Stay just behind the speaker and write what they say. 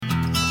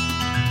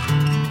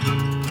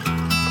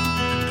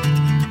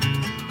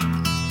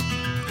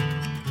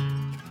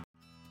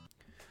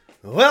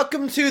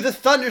Welcome to the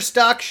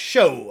Thunderstock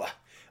Show.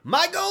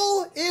 My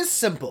goal is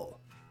simple.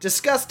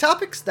 Discuss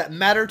topics that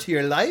matter to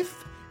your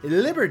life,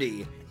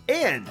 liberty,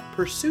 and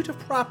pursuit of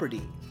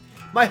property.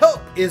 My hope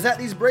is that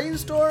these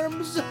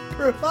brainstorms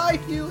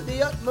provide you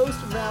the utmost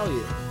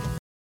value.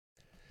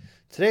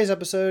 Today's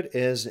episode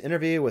is an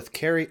interview with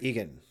Kerry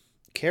Egan.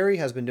 Kerry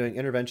has been doing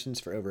interventions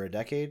for over a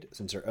decade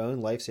since her own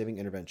life-saving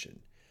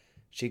intervention.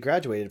 She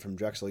graduated from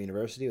Drexel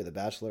University with a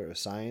Bachelor of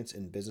Science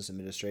in Business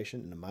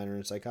Administration and a minor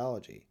in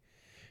Psychology.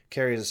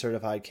 Kerry is a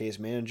certified case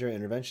manager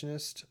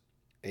interventionist,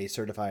 a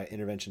certified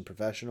intervention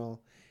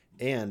professional,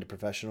 and a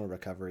professional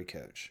recovery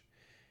coach.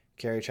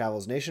 Kerry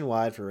travels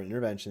nationwide for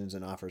interventions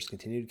and offers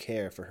continued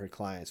care for her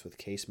clients with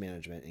case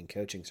management and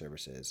coaching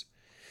services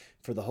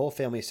for the whole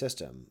family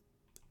system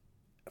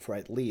for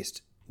at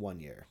least 1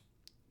 year.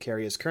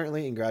 Kerry is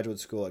currently in graduate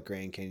school at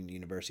Grand Canyon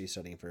University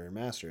studying for her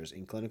master's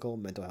in clinical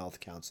mental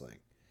health counseling.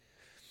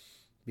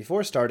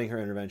 Before starting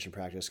her intervention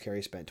practice,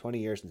 Kerry spent 20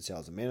 years in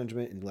sales and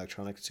management in the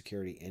electronic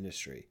security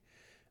industry.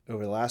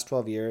 Over the last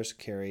 12 years,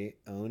 Kerry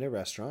owned a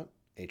restaurant,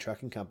 a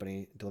trucking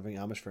company delivering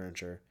Amish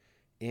furniture,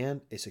 and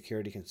a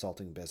security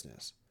consulting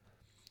business.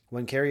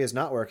 When Kerry is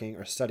not working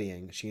or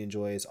studying, she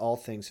enjoys all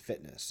things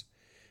fitness.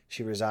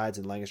 She resides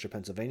in Lancaster,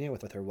 Pennsylvania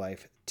with her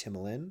wife,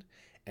 Timolyn,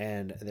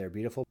 and their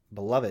beautiful,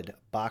 beloved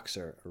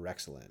boxer,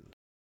 Rexalyn.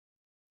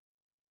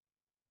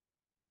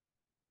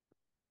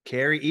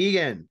 Kerry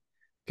Egan,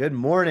 good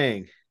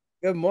morning.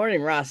 Good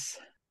morning, Russ.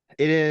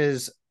 It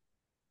is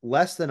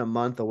less than a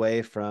month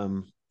away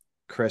from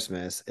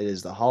Christmas. It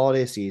is the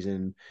holiday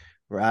season.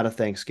 We're out of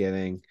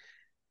Thanksgiving.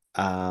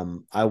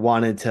 I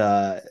wanted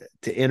to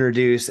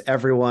introduce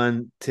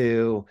everyone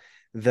to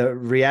the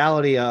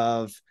reality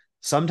of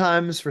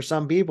sometimes for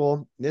some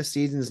people, this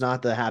season's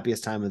not the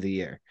happiest time of the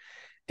year.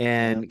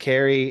 And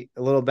Kerry,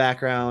 a little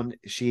background,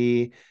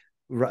 she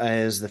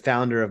is the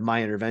founder of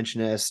My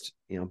Interventionist,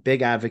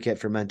 big advocate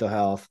for mental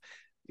health,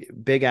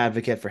 big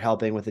advocate for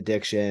helping with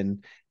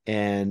addiction,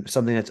 and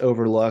something that's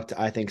overlooked,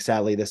 I think,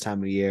 sadly, this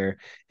time of year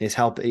is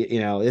help.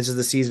 This is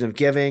the season of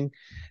giving.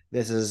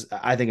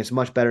 I think it's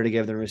much better to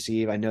give than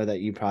receive. I know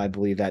that you probably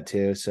believe that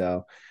too.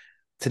 So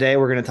today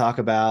we're going to talk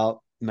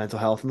about mental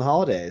health in the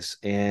holidays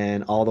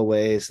and all the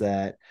ways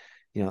that,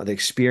 the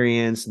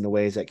experience and the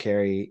ways that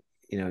Kerry,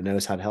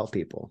 knows how to help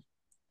people.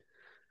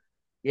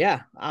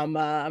 Yeah,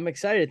 I'm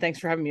excited. Thanks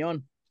for having me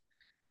on.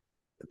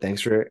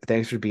 Thanks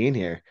for being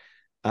here.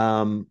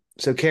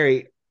 So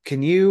Kerry,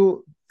 can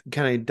you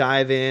kind of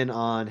dive in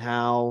on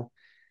how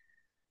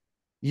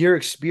your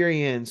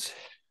experience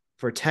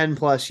for 10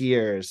 plus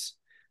years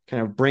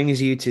kind of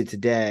brings you to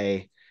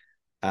today,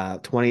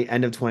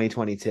 end of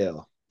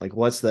 2022? Like,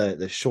 what's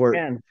the short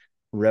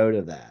road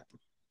of that?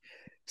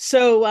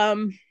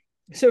 So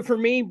for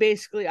me,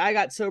 basically, I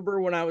got sober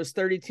when I was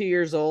 32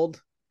 years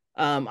old.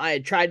 I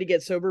had tried to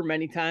get sober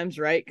many times,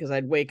 right? Because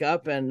I'd wake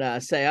up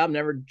and say, I'm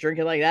never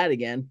drinking like that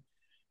again.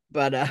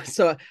 But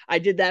so I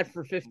did that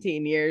for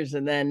 15 years,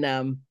 and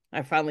then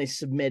I finally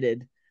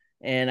submitted,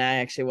 and I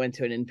actually went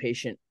to an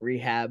inpatient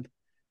rehab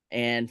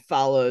and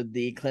followed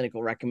the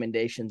clinical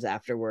recommendations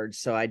afterwards.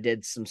 So I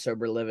did some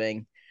sober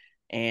living,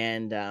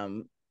 and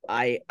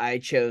I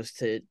chose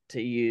to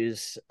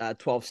use a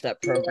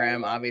 12-step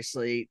program.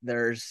 Obviously,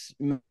 there's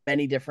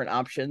many different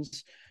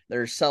options.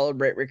 There's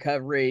Celebrate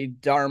Recovery,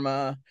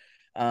 Dharma,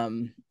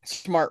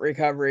 Smart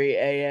Recovery,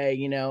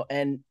 AA,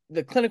 and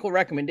the clinical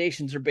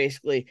recommendations are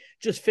basically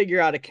just figure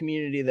out a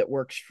community that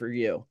works for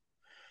you.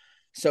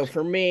 So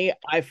for me,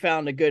 I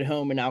found a good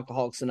home in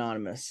Alcoholics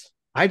Anonymous.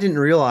 I didn't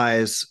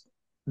realize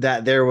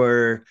that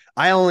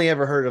I only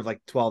ever heard of like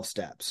 12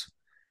 steps.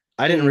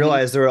 I didn't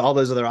realize there were all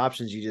those other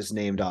options you just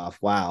named off.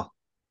 Wow.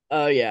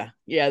 Oh yeah.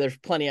 Yeah. There's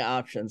plenty of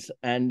options.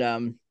 And,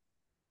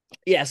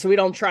 so we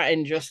don't try,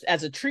 and just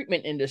as a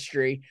treatment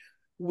industry,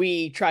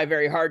 we try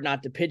very hard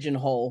not to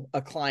pigeonhole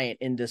a client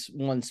into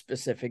one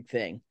specific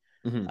thing.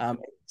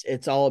 Mm-hmm.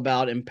 It's all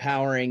about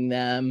empowering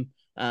them.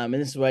 And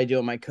this is what I do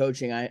in my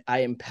coaching. I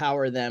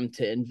empower them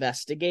to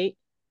investigate,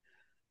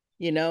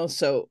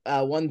 So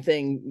one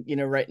thing,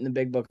 right in the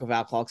big book of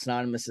Alcoholics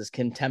Anonymous is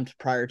contempt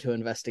prior to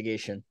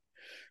investigation.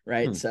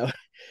 Right. So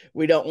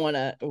we want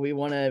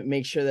to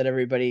make sure that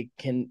everybody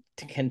can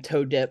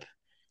toe dip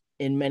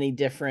in many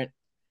different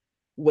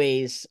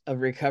ways of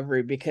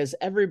recovery, because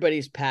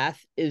everybody's path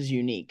is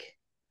unique.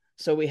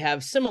 So we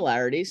have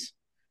similarities,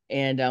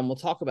 and we'll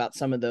talk about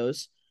some of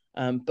those.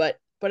 But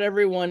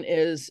everyone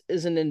is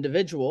an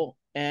individual,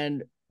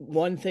 and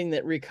one thing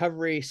that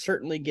recovery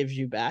certainly gives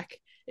you back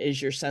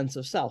is your sense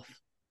of self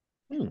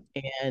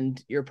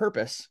and your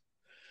purpose.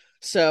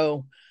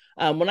 So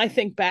when I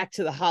think back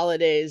to the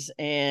holidays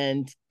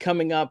and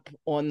coming up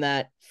on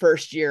that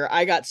first year,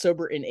 I got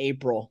sober in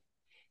April.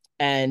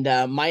 And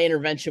my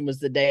intervention was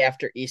the day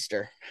after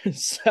Easter.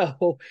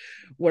 So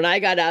when I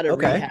got out of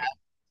rehab,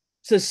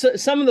 so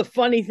some of the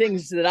funny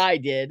things that I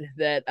did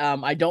that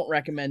I don't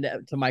recommend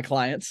to my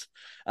clients.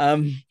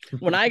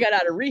 When I got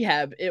out of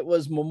rehab, it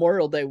was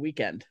Memorial Day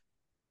weekend.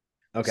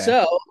 Okay.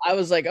 So I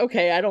was like,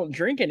 okay, I don't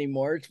drink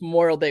anymore. It's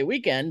Memorial Day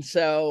weekend.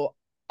 So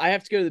I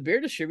have to go to the beer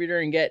distributor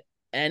and get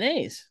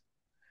NAs.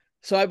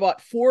 So I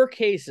bought 4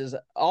 cases,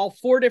 all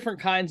 4 different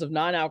kinds of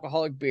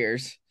non-alcoholic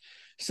beers,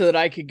 so that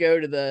I could go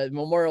to the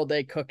Memorial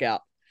Day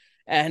cookout.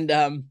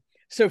 And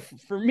so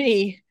for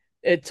me,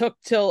 it took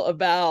till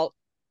about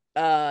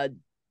uh,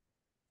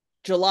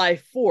 July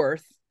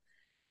 4th.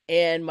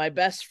 And my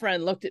best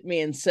friend looked at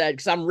me and said,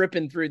 because I'm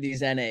ripping through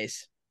these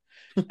NAs.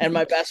 And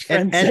my best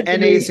friend And said to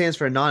NA me, stands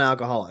for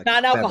non-alcoholic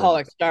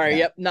non-alcoholic, beverages. sorry, Yeah.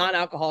 yep,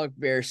 non-alcoholic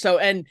beers. So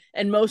and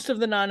most of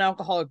the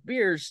non-alcoholic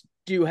beers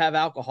do have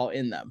alcohol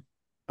in them.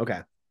 Okay.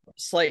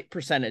 Slight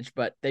percentage,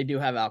 but they do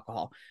have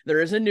alcohol.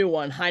 There is a new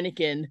one,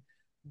 Heineken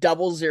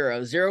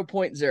 00,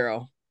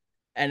 0.0,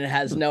 and it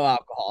has Hmm. no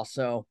alcohol.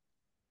 So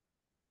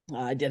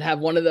I did have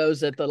one of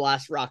those at the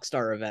last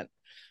Rockstar event.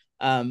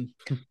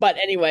 But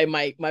anyway,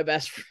 my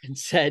best friend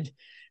said,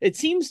 it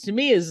seems to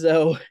me as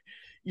though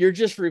you're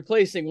just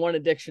replacing one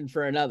addiction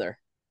for another.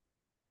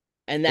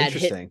 And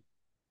Interesting.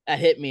 that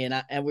hit me.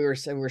 And we were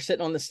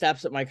sitting on the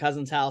steps at my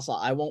cousin's house.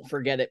 I won't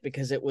forget it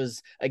because it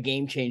was a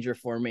game changer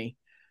for me.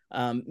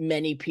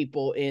 Many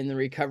people in the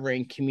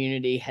recovering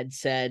community had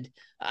said,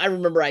 I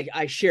remember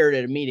I shared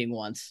at a meeting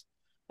once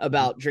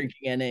about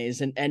drinking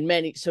NAs, and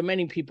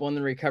many people in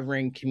the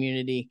recovering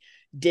community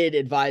did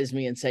advise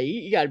me and say,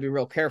 you got to be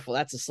real careful.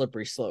 That's a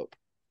slippery slope.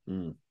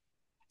 Mm.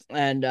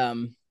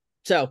 And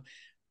so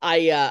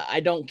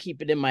I don't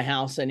keep it in my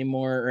house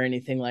anymore or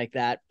anything like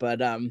that. But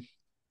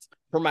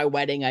for my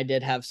wedding, I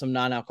did have some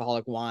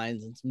non-alcoholic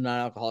wines and some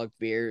non-alcoholic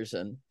beers,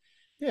 and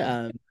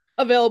Yeah.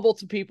 available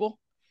to people.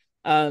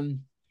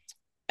 Um,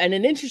 and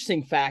an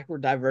interesting fact, we're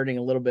diverting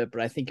a little bit,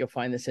 but I think you'll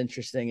find this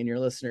interesting, and your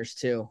listeners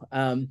too.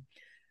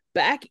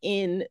 Back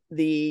in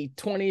the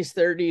 20s,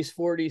 30s,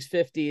 40s,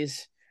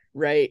 50s,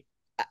 right?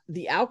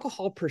 The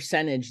alcohol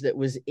percentage that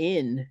was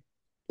in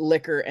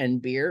liquor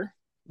and beer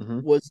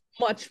Hmm. was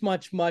much,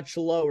 much, much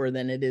lower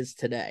than it is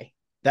today.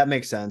 That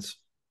makes sense.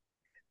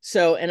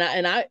 So,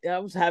 I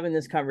was having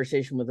this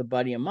conversation with a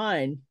buddy of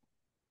mine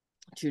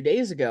 2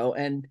 days ago,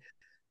 and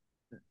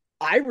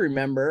I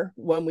remember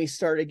when we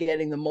started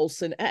getting the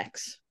Molson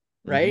X,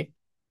 Hmm. right?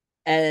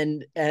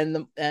 And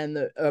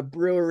the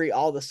brewery,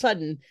 all of a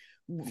sudden,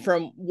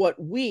 from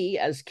what we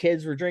as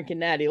kids were drinking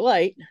Natty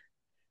Light,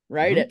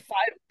 right, Hmm. at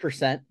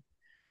 5%,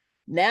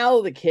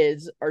 now the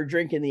kids are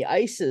drinking the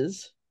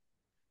ices,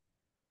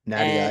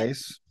 Natty and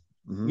Ice.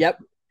 Hmm. yep,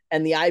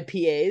 and the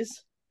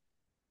IPAs,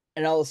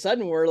 and all of a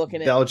sudden we're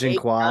looking at Belgian 8,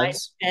 9,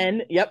 quads.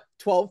 10, yep,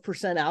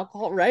 12%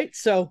 alcohol, right?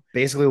 So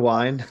Basically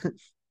wine.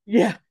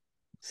 yeah,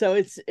 so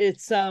it's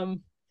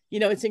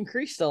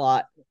increased a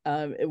lot,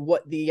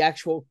 what the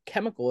actual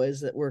chemical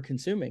is that we're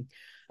consuming.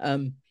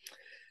 um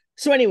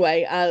so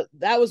anyway,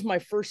 that was my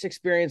first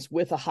experience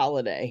with a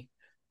holiday.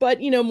 But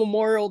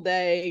Memorial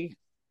Day,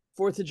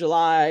 4th of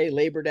July,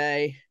 Labor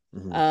Day,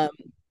 Hmm. um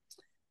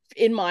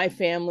in my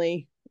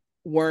family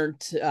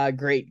weren't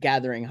great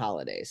gathering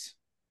holidays.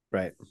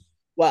 Right.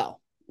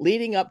 Well,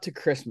 leading up to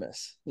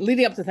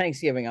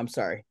Thanksgiving, I'm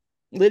sorry,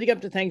 leading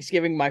up to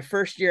Thanksgiving, my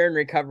first year in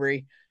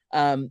recovery,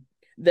 um,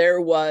 there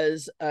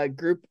was a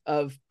group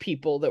of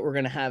people that were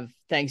going to have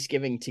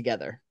Thanksgiving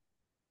together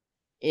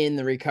in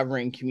the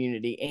recovering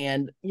community.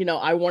 And,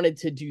 I wanted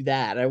to do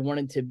that. I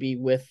wanted to be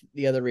with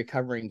the other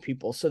recovering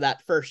people. So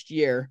that first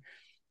year,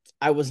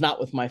 I was not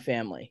with my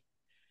family.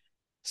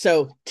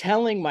 So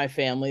telling my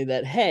family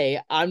that,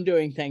 hey, I'm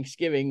doing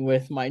Thanksgiving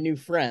with my new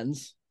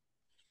friends,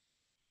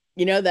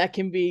 that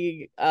can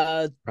be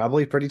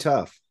Probably pretty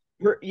tough.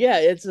 yeah,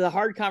 it's a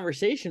hard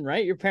conversation,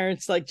 right? Your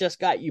parents like just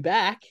got you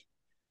back.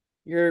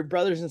 Your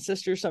brothers and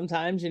sisters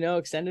sometimes,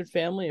 extended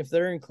family if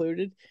they're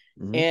included.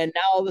 Hmm. And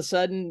now all of a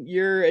sudden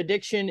your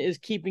addiction is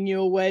keeping you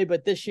away,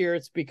 but this year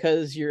it's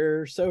because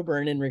you're sober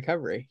and in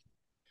recovery.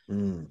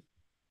 Mm.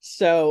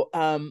 So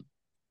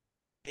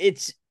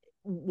it's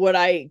what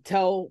I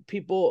tell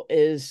people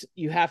is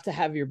you have to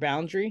have your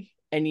boundary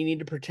and you need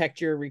to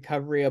protect your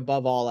recovery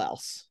above all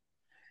else.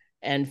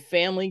 And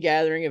family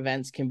gathering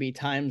events can be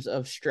times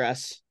of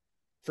stress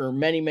for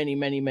many, many,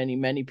 many, many,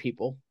 many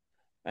people.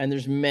 And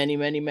there's many,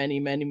 many, many,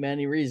 many,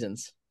 many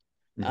reasons.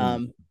 Hmm.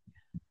 Um,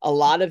 a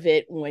lot of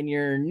it when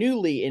you're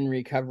newly in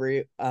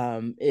recovery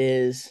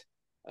is,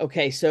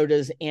 okay, so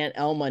does Aunt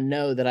Elma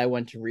know that I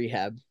went to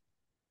rehab?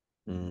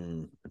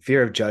 Mm.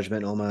 Fear of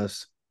judgment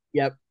almost.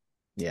 Yep.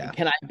 Yeah.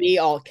 Can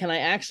I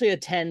actually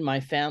attend my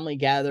family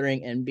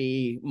gathering and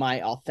be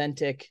my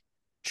authentic,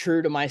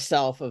 true to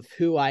myself of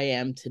who I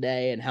am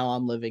today and how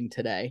I'm living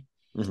today?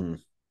 Hmm.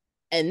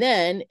 And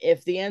then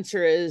if the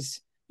answer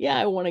is, yeah,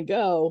 I want to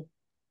go,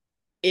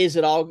 is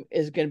going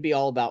to be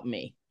all about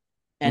me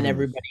and Hmm.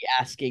 everybody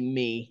asking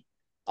me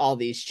all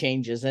these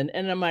changes, and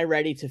am I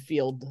ready to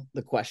field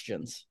the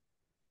questions?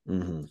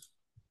 Hmm.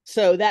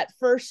 So that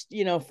first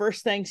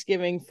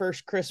Thanksgiving,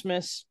 first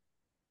Christmas,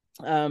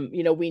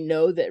 we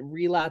know that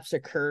relapse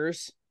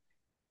occurs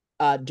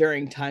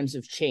during times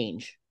of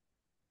change.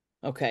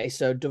 Okay,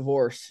 so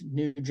divorce,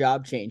 new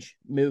job change,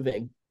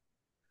 moving.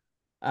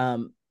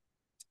 um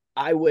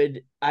I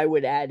would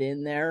add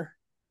in there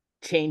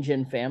change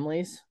in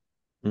families,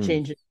 Mm.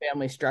 change in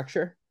family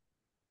structure,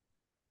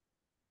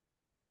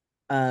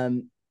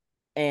 um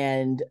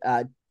and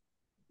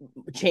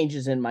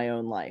changes in my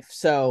own life.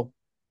 So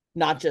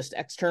not just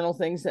external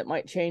things that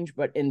might change,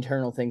 but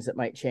internal things that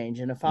might change.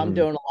 And if I'm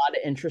doing a lot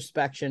of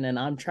introspection and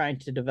I'm trying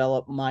to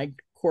develop my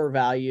core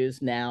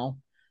values now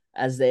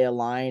as they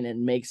align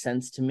and make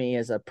sense to me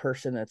as a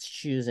person that's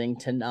choosing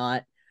to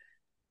not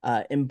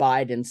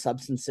imbibe in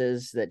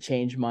substances that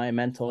change my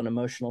mental and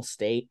emotional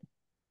state,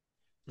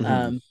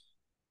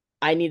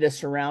 I need to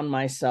surround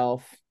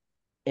myself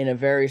in a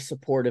very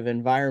supportive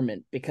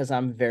environment because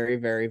I'm very,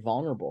 very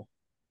vulnerable.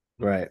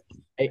 Right.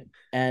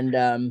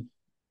 And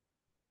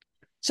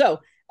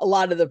so a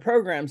lot of the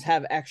programs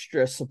have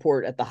extra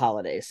support at the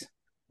holidays.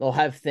 They'll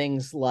have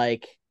things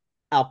like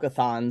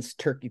alkathons,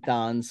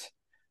 turkeythons,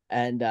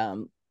 and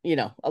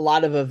a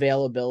lot of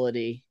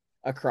availability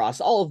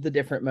across all of the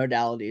different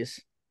modalities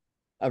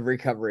of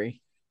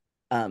recovery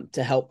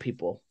to help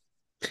people.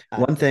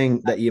 One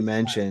thing that you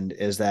mentioned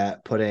is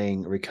that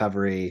putting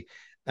recovery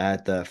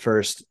at the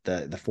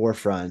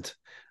forefront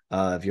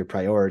of your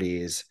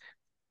priorities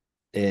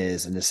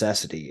is a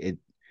necessity. It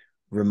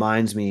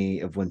reminds me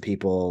of when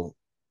people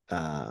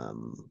are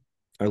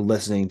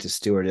listening to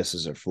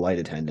stewardesses or flight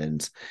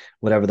attendants,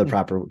 whatever the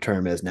proper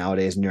term is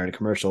nowadays, and you're in a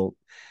commercial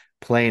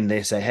plane,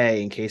 they say,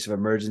 hey, in case of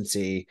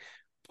emergency,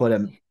 put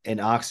an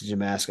oxygen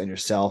mask on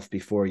yourself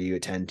before you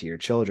attend to your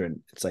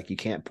children. It's like you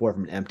can't pour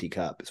from an empty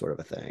cup, sort of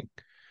a thing.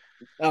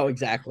 Oh,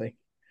 exactly.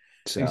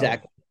 So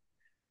exactly.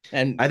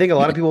 And I think a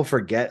lot of people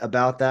forget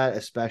about that,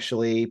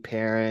 especially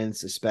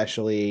parents,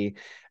 especially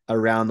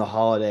around the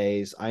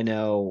holidays. I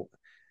know,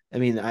 I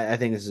mean, I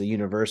think this is a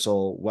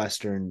universal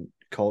Western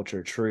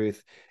culture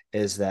truth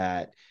is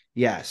that,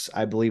 yes,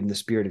 I believe in the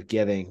spirit of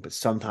giving, but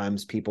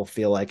sometimes people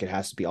feel like it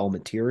has to be all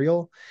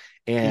material,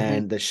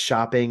 and the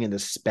shopping and the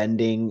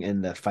spending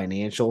and the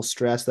financial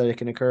stress that it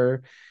can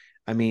occur.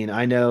 I mean,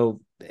 I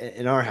know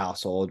in our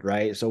household,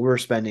 right? So we're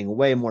spending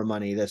way more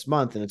money this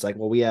month. And it's like,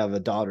 well, we have a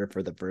daughter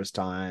for the first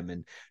time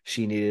and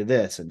she needed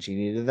this and she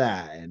needed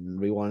that. And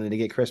we wanted to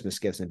get Christmas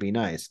gifts and be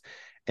nice.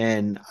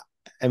 And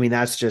I mean,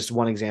 that's just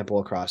one example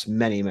across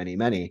many, many,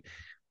 many.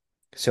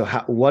 So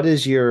what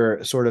is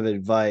your sort of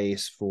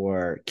advice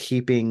for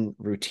keeping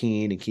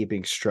routine and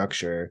keeping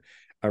structure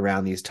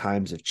around these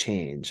times of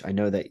change? I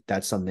know that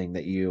that's something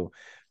that you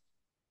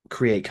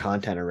create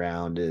content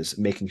around, is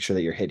making sure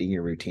that you're hitting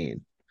your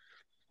routine.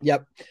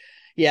 Yep.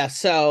 Yeah.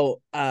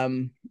 So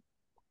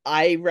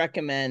I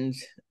recommend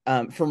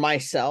for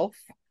myself,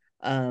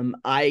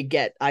 I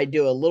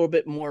do a little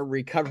bit more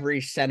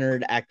recovery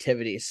centered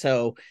activities.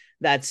 So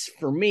that's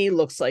for me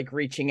looks like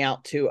reaching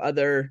out to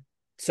other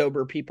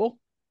sober people,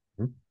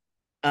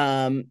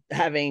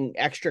 having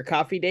extra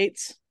coffee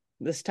dates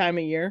this time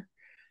of year,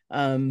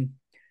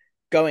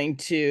 going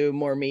to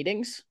more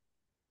meetings,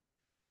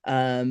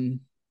 and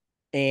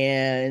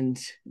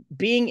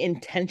being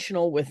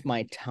intentional with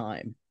my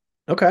time.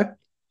 Okay.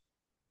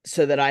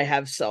 So that I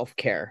have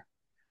self-care.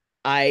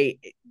 I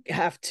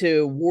have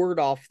to ward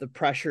off the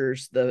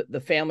pressures,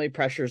 the family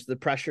pressures, the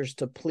pressures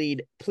to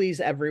please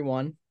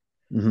everyone.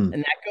 And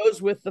that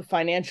goes with the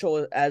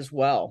financial as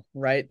well,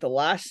 right? The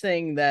last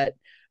thing that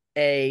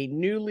a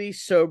newly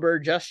sober,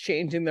 just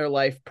changing their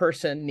life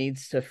person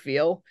needs to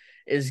feel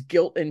is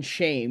guilt and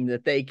shame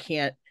that they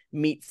can't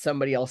meet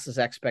somebody else's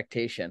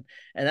expectation.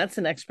 And that's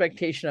an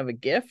expectation of a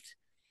gift,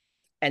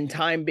 and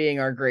time being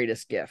our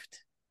greatest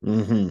gift.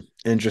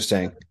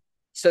 Interesting.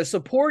 So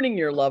supporting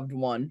your loved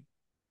one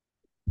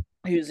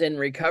who's in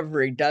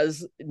recovery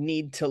does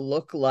need to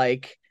look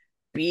like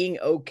being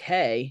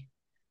okay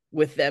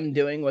with them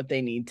doing what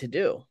they need to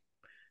do.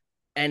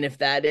 And if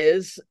that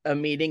is a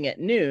meeting at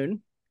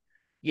noon,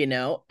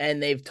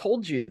 and they've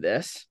told you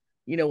this,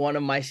 one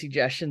of my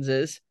suggestions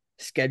is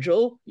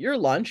schedule your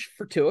lunch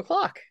for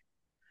 2:00.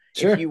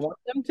 Sure. If you want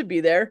them to be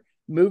there,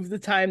 move the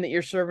time that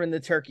you're serving the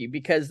turkey,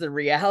 because the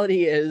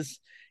reality is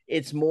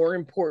it's more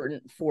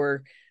important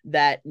for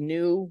that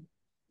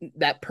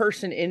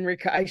person in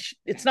recovery.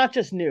 It's not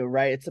just new,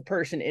 right? It's a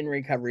person in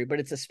recovery, but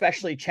it's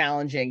especially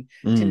challenging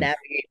to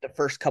navigate the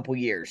first couple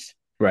years.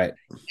 Right.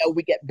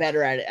 We get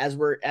better at it as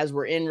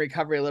we're in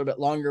recovery a little bit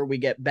longer. We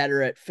get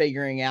better at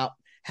figuring out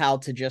how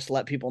to just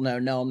let people know,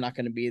 no, I'm not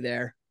going to be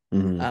there.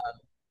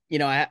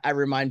 I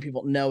remind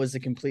people, no is a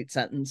complete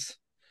sentence.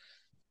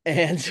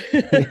 And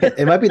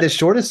it might be the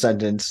shortest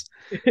sentence.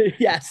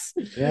 Yes.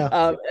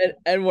 Yeah.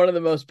 And one of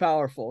the most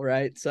powerful,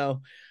 right?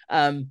 So,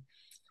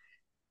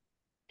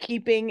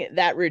 keeping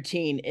that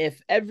routine, if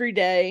every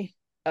day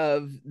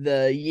of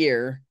the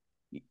year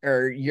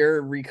or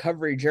your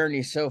recovery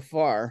journey so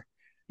far,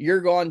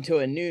 you're going to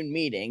a noon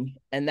meeting,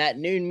 and that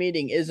noon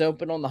meeting is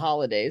open on the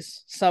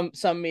holidays.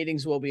 Some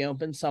meetings will be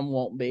open, some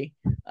won't be,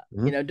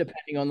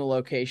 depending on the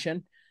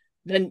location.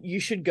 Then you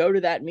should go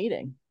to that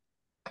meeting.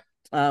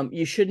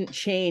 You shouldn't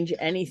change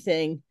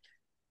anything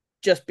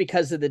just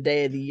because of the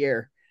day of the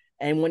year.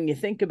 And when you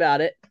think about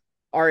it,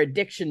 our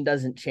addiction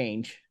doesn't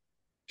change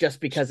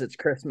just because it's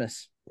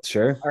Christmas.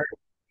 Sure.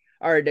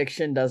 Our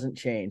addiction doesn't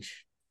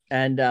change.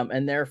 And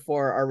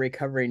therefore our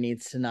recovery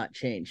needs to not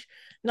change.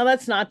 Now,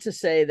 that's not to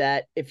say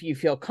that if you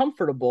feel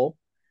comfortable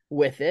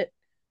with it,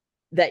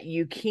 that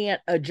you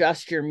can't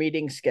adjust your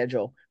meeting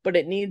schedule, but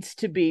it needs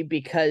to be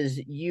because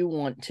you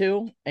want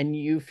to and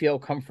you feel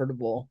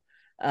comfortable,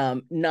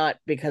 not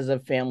because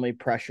of family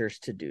pressures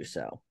to do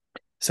so.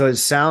 So it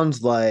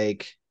sounds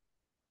like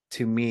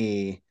to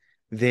me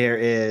there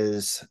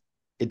is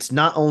it's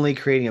not only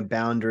creating a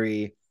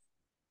boundary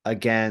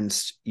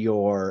against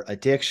your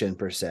addiction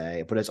per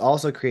se, but it's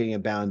also creating a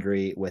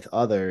boundary with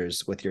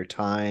others, with your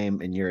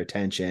time and your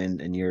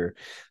attention and your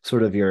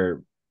sort of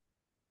your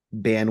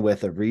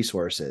bandwidth of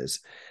resources.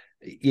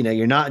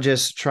 You're not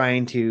just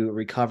trying to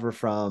recover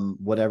from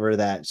whatever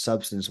that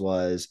substance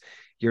was.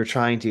 You're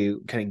trying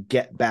to kind of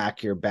get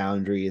back your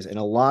boundaries. And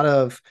a lot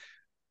of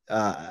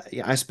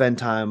I spend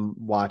time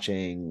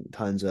watching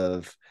tons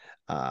of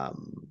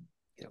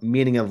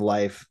meaning of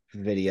life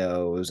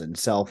videos and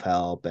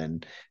self-help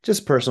and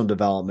just personal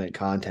development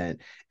content.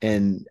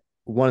 And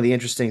one of the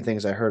interesting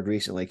things I heard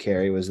recently,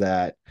 Kerry, was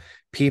that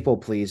people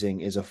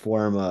pleasing is a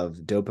form of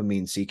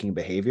dopamine seeking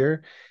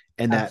behavior,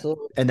 and that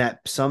Absolutely.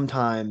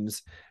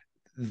 sometimes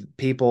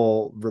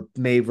people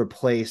may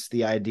replace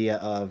the idea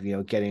of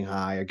getting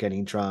high or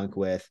getting drunk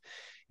with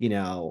you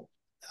know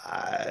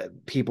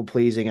people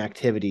pleasing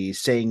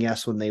activities, saying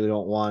yes when they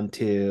don't want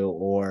to,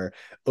 or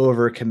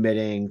over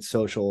committing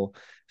social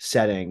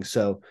settings.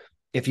 So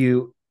if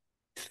you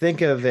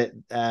think of it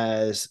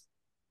as,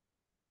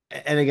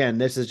 and again,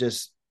 this is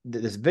just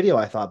this video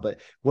I thought, but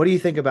what do you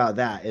think about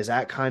that? Is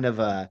that kind of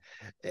a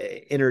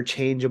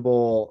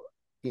interchangeable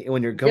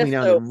when you're going Yes.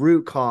 down the So,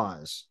 root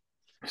cause?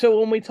 so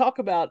when we talk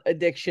about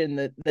addiction,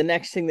 the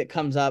next thing that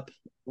comes up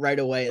right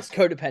away is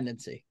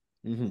codependency,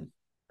 Mm-hmm.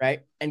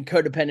 right? And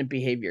codependent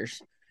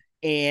behaviors.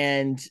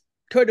 And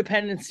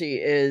codependency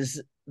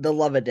is the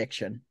love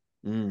addiction.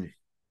 Mm.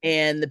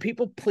 And the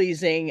people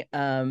pleasing,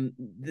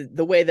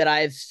 the way that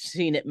I've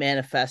seen it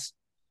manifest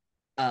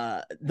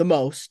the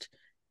most,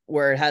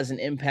 where it has an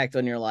impact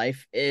on your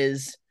life,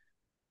 is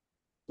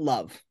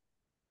love.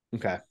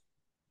 Okay.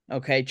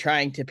 Okay,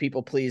 trying to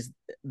people please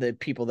the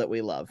people that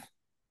we love.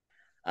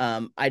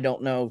 I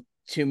don't know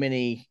too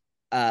many.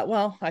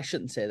 Well, I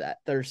shouldn't say that.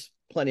 There's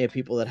plenty of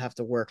people that have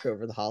to work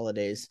over the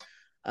holidays,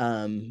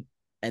 um,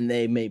 and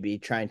they may be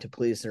trying to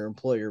please their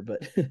employer,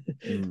 but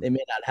Mm. they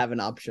may not have an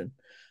option.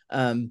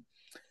 Um,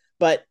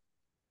 but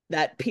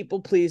that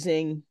people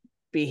pleasing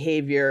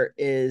behavior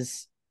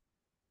is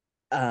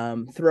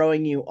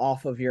throwing you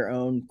off of your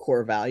own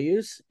core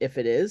values. If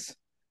it is,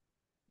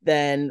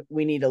 then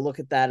we need to look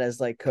at that as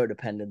like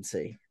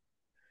codependency.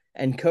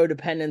 And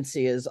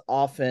codependency is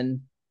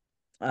often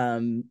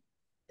um,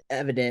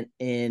 evident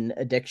in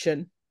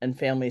addiction and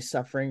families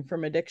suffering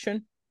from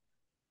addiction.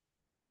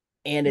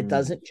 And it Mm.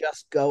 doesn't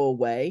just go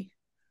away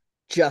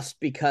just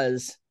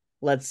because,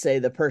 let's say,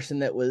 the person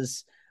that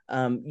was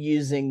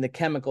using the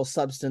chemical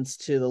substance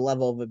to the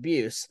level of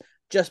abuse,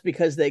 just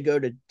because they go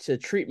to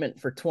treatment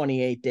for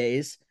 28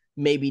 days,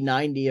 maybe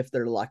 90 if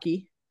they're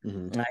lucky.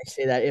 Mm-hmm. And I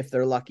say that if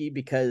they're lucky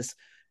because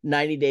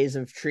 90 days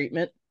of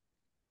treatment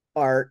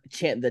are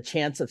the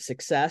chance of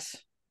success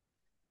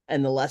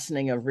and the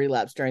lessening of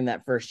relapse during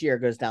that first year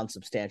goes down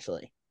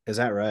substantially. Is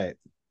that right?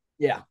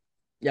 Yeah.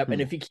 Yep. And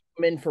Hmm. if you keep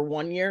them in for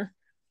 1 year,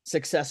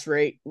 success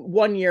rate,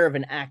 1 year of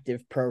an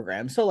active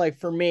program. So, like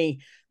for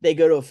me, they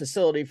go to a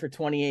facility for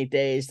 28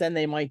 days, then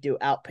they might do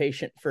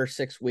outpatient for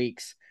 6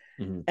 weeks,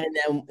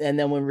 Mm-hmm. and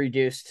then when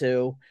reduced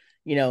to,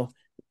 you know,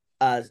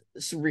 uh,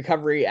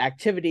 recovery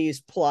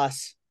activities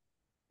plus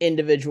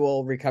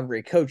individual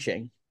recovery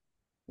coaching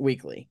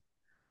weekly.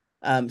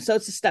 So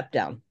it's a step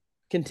down.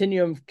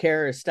 Continuum of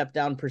care is step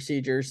down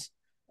procedures,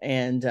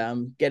 and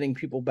getting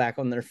people back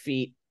on their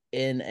feet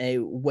in a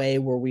way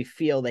where we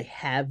feel they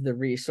have the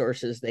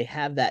resources, they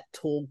have that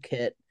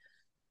toolkit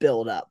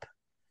build up.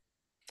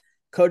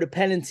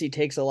 Codependency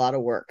takes a lot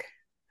of work,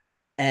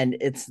 and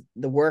it's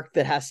the work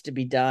that has to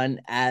be done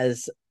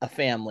as a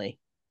family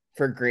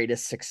for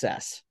greatest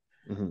success.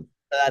 Mm-hmm.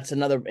 That's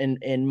another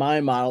in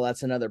my model.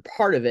 That's another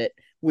part of it.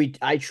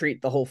 I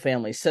treat the whole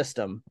family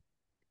system,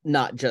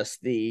 not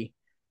just the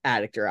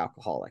addict or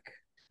alcoholic.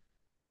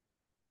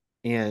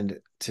 And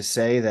to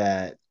say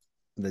that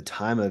the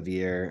time of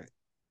year,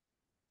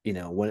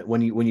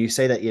 when you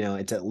say that,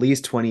 it's at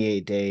least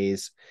 28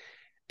 days,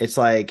 it's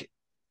like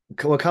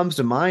what comes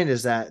to mind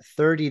is that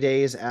 30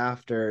 days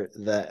after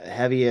the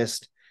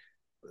heaviest,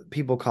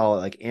 people call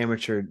it like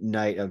amateur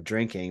night of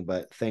drinking,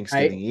 but Right.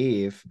 Thanksgiving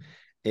Eve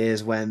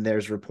is when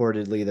there's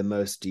reportedly the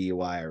most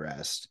DUI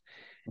arrests.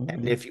 And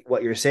Mm-hmm. if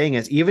what you're saying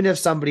is, even if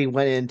somebody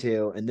went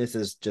into, and this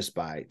is just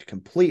by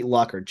complete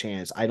luck or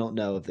chance, I don't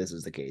know if this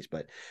is the case,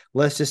 but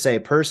let's just say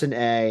person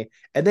A,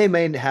 and they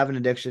may have an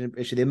addiction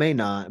issue, they may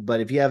not, but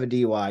if you have a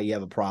DUI, you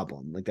have a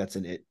problem. Like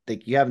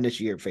like you have an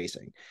issue you're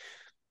facing.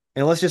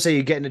 And let's just say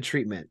you get into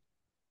treatment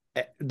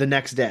the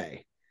next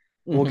day.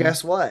 Well, Mm-hmm.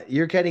 guess what?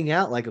 You're getting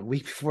out like a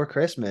week before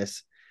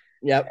Christmas,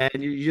 Yep.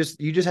 and you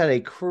just had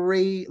a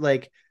crazy,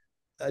 like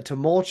a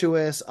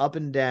tumultuous up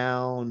and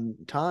down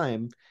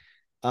time.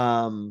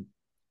 um,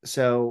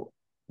 so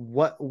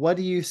what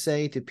do you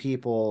say to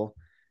people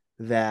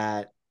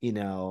that,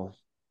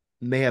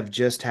 may have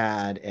just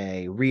had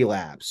a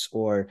relapse,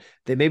 or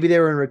maybe they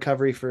were in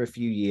recovery for a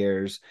few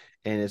years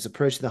and it's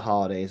approaching the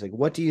holidays. Like,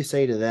 what do you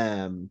say to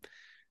them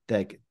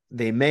that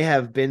they may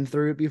have been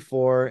through it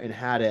before and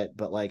had it,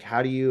 but like,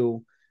 how do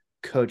you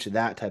coach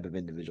that type of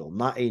individual,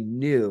 not a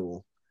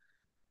new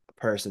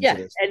person to Yeah,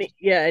 this?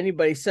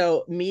 anybody.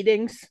 So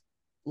meetings,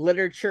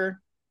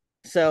 literature.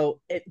 So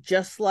it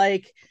just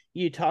like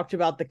you talked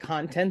about the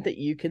content that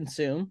you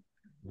consume,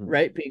 Mm,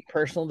 right? Being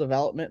personal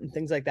development and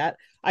things like that.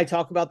 I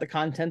talk about the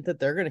content that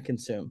they're going to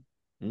consume.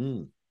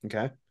 okay.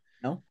 You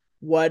know?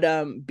 What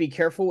be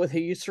careful with who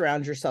you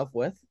surround yourself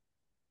with.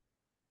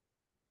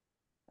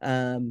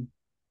 Um,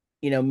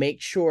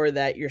 make sure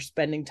that you're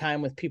spending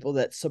time with people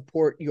that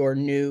support your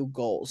new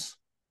goals.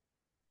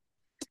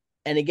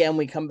 And again,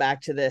 we come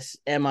back to this: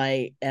 am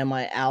I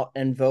out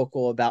and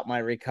vocal about my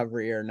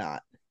recovery or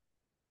not?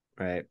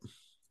 Right.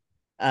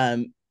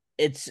 Um,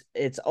 it's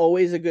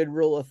always a good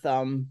rule of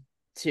thumb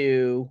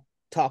to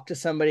talk to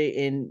somebody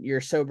in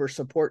your sober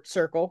support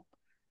circle,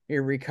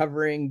 your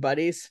recovering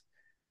buddies,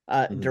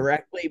 Mm-hmm.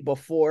 directly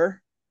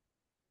before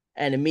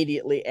and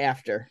immediately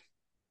after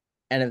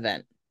an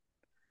event.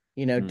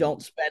 Mm.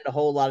 Don't spend a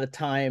whole lot of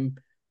time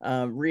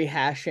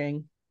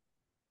rehashing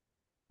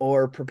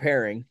or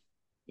preparing.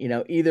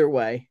 Either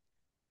way,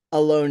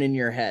 alone in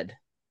your head, Just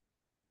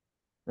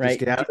right?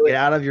 Do get it,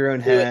 out of your own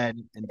do it head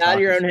and out of talk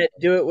your to own someone. head.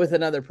 Do it with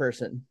another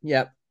person.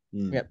 Yep.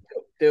 Mm. Yep.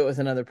 Do it with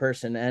another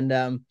person. And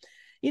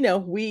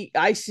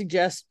I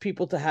suggest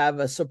people to have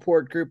a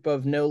support group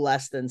of no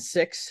less than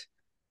 6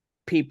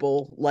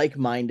 people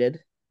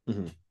like-minded,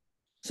 Mm-hmm.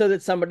 so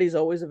that somebody's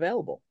always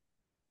available.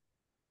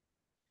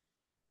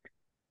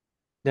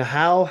 Now,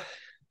 how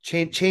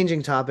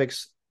changing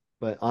topics,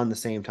 but on the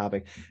same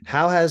topic,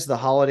 how has the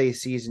holiday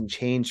season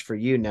changed for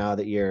you now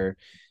that you're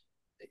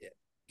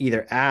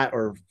either at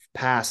or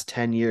past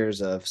 10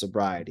 years of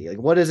sobriety? Like,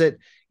 what is it,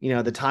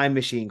 the time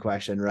machine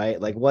question, right?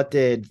 Like, what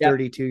did Yep.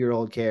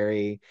 32-year-old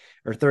Kerry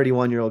or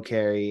 31-year-old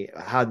Kerry,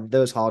 how did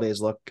those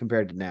holidays look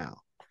compared to now?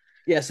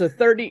 Yeah, so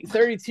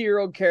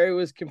 32-year-old Kerry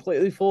was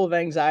completely full of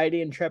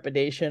anxiety and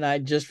trepidation. I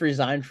just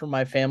resigned from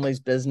my family's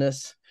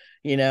business.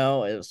 It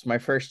was my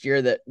first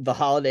year that the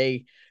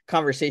holiday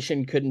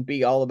conversation couldn't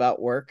be all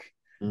about work.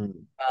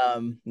 Mm.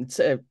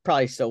 It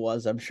probably still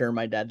was. I'm sure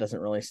my dad doesn't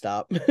really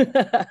stop.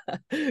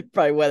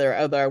 Probably whether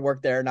I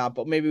worked there or not,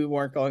 but maybe we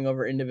weren't going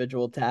over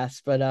individual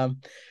tasks. But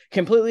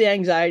completely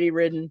anxiety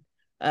ridden.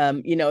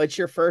 It's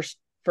your first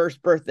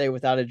birthday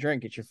without a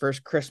drink. It's your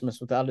first Christmas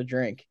without a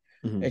drink.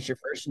 Mm-hmm. It's your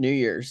first New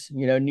Year's.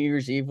 New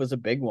Year's Eve was a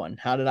big one.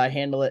 How did I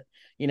handle it?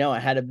 I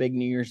had a big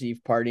New Year's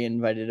Eve party and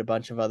invited a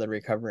bunch of other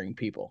recovering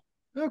people.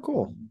 Oh,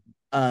 cool.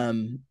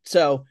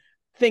 So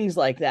things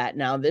like that.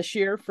 Now, this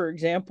year, for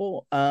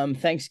example,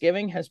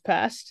 Thanksgiving has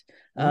passed,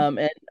 Mm-hmm.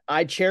 and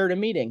I chaired a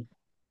meeting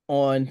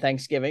on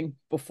Thanksgiving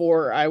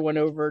before I went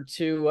over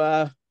to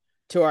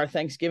our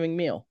Thanksgiving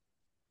meal.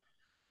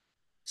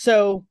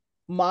 So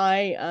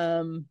my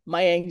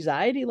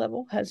anxiety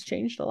level has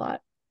changed a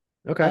lot.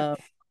 Okay. Um,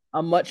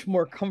 I'm much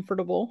more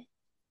comfortable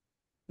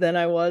than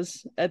I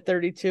was at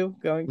 32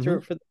 going through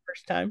Mm-hmm. it for the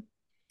first time.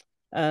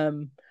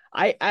 Um,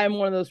 I'm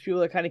one of those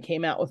people that kind of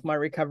came out with my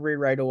recovery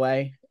right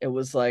away. It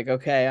was like,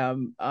 okay,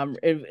 and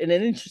an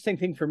interesting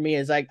thing for me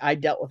is I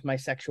dealt with my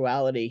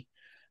sexuality,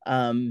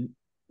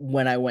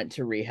 when I went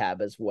to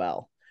rehab as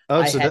well.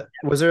 Oh, I so had,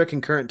 that was there a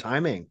concurrent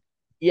timing?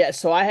 yeah,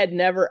 so I had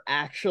never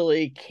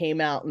actually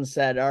came out and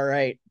said, all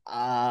right,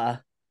 I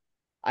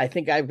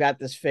think I've got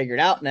this figured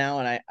out now,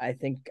 and I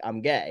think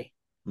I'm gay.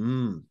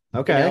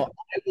 Okay. I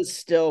was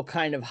still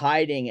kind of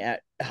hiding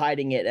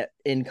it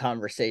in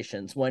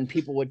conversations when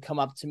people would come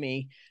up to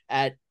me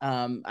and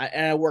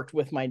I worked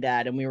with my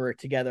dad and we were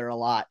together a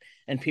lot,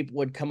 and people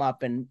would come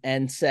up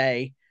and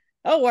say,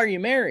 "Oh, are you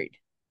married?"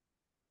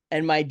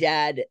 And my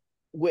dad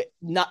would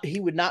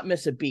not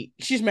miss a beat.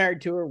 She's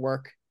married to her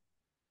work,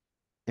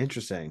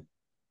 Interesting.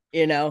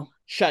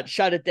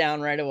 shut it down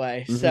right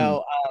away. Mm-hmm.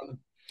 So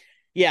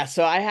yeah,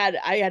 so I had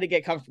to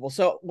get comfortable.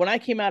 So when I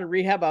came out of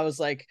rehab, I was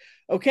like,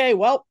 okay,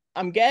 well,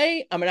 I'm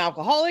gay, I'm an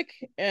alcoholic,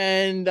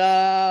 and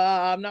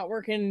I'm not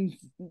working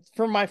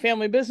for my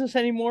family business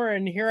anymore.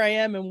 And here I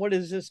am. And what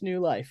is this new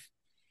life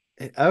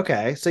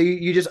Okay. So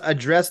you just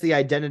address the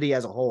identity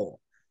as a whole.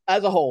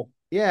 as a whole?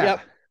 Yeah.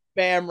 Yep,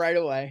 bam, right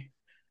away.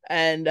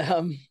 And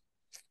I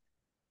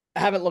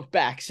haven't looked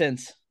back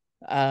since.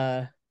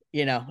 Uh,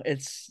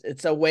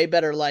 it's a way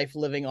better life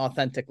living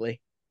authentically,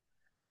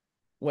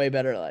 way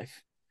better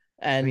life.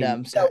 I And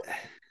mean,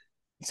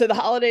 so the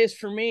holidays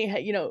for me,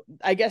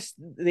 I guess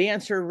the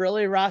answer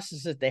really, Ross,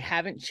 is that they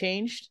haven't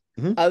changed,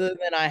 mhm. other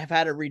than I have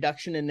had a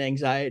reduction in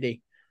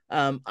anxiety.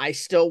 I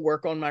still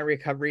work on my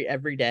recovery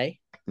every day.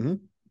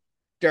 Mhm.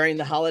 During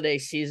the holiday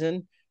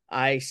season,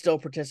 I still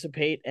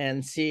participate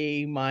and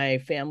see my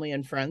family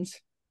and friends.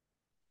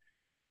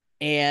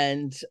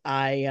 And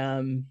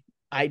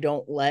I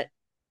don't let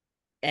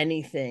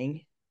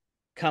anything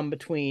come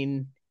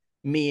between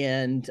me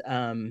and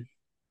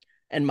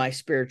my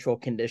spiritual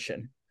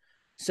condition.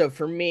 So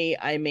for me,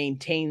 I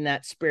maintain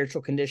that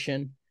spiritual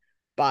condition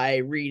by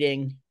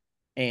reading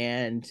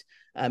and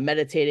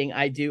meditating.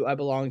 I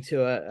belong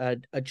to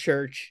a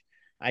church.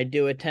 I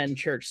do attend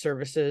church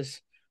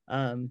services,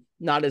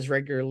 not as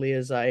regularly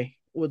as I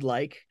would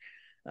like,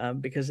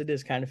 because it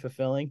is kind of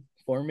fulfilling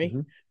for me.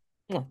 Mm-hmm.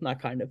 Well,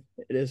 not kind of,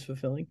 it is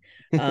fulfilling.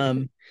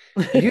 Um,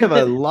 You have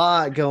a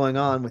lot going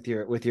on with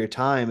your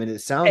time, and it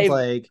sounds hey,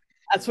 like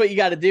that's what you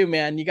got to do,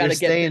 man. You got you're to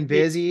get staying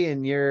busy. busy,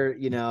 and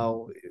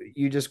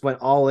you just went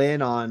all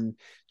in on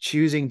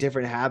choosing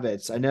different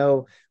habits. I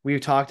know we've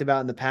talked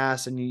about in the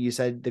past, and you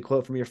said the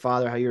quote from your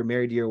father, how you were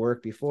married to your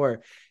work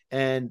before.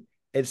 And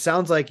it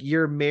sounds like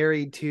you're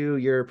married to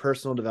your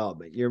personal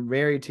development. You're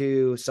married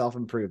to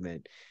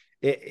self-improvement.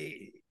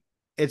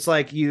 It's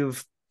like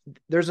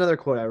there's another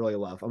quote I really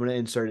love. I'm going to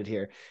insert it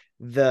here.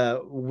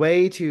 The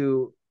way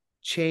to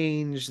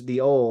change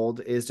the old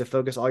is to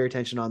focus all your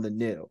attention on the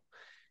new.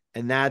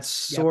 And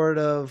that's Yep. sort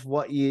of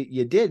what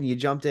you did. And you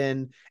jumped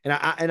in,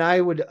 and I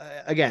would,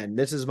 again,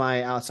 this is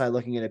my outside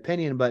looking in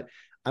opinion, but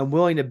I'm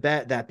willing to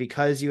bet that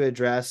because you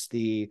address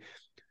the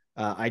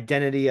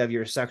identity of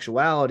your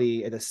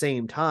sexuality at the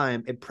same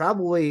time, it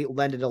probably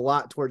lended a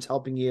lot towards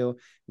helping you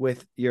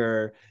with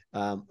your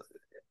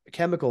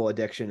chemical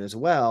addiction as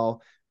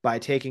well, by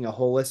taking a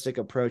holistic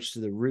approach to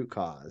the root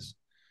cause.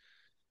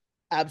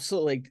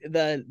 Absolutely.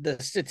 The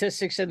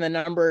statistics and the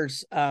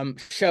numbers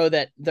show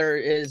that there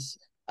is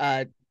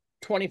a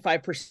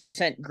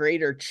 25%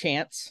 greater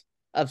chance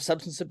of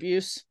substance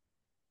abuse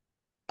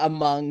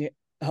among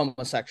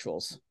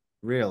homosexuals.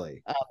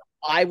 Really?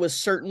 I was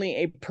certainly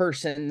a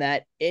person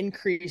that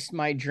increased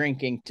my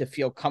drinking to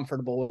feel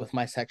comfortable with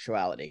my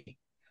sexuality.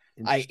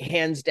 I Interesting.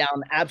 hands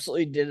down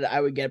absolutely did it. I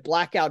would get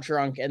blackout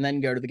drunk and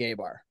then go to the gay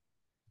bar.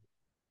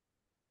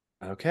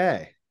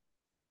 Okay.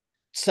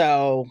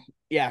 So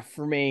yeah,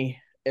 for me,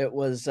 it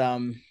was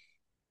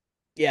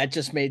yeah, it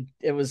just made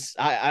it was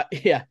I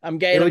yeah, I'm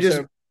gay It and would I'm just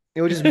sober.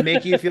 it would just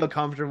make you feel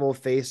comfortable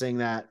facing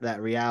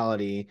that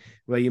reality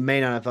where you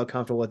may not have felt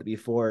comfortable with it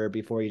before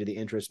you did the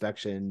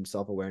introspection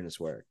self-awareness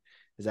work.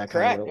 Is that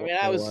kind of Correct. I mean,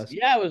 what it was?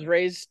 I was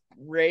raised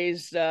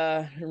You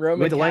went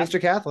Roman to Catholic. Lancaster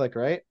Catholic,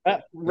 right?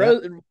 Yep.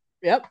 Ro-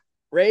 yep,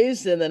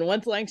 raised and then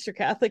went to Lancaster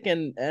Catholic,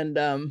 and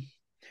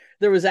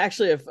there was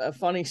actually a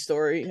funny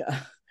story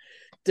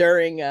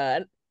during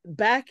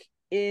back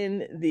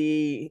in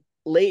the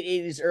late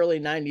 80s, early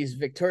 90s.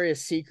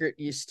 Victoria's Secret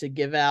used to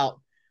give out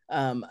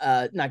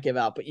not give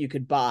out, but you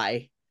could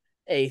buy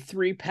a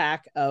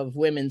 3-pack of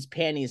women's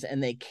panties,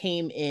 and they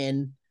came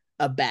in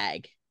a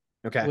bag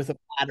Okay. with a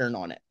pattern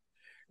on it,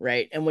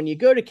 right? And when you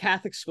go to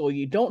Catholic school,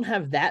 you don't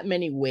have that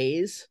many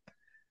ways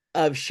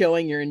of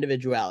showing your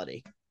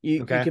individuality.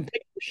 You Okay. can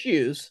pick your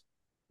shoes,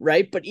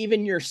 right? But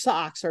even your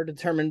socks are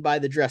determined by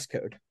the dress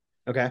code.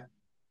 Okay.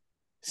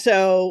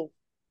 So,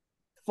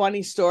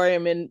 funny story,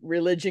 I'm in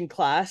religion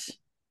class.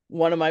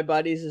 One of my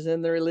buddies is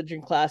in the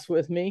religion class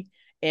with me,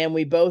 and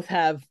we both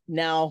have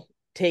now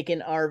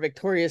taken our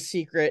Victoria's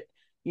Secret,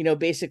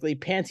 basically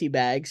panty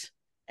bags,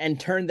 and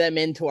turned them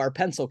into our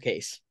pencil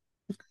case.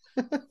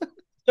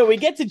 So we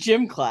get to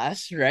gym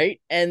class, right?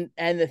 And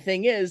the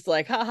thing is,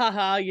 like, ha ha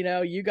ha,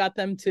 you got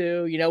them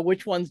too.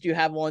 Which ones do you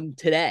have on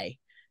today?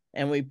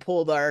 And we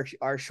pulled our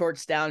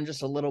shorts down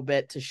just a little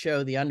bit to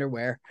show the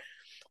underwear.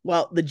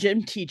 Well, the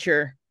gym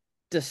teacher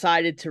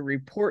decided to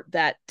report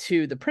that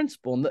to the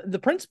principal. And the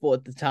principal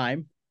at the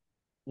time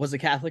was a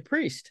Catholic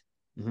priest.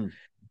 Mm-hmm.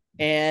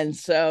 And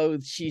so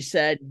she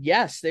said,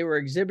 yes, they were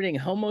exhibiting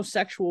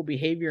homosexual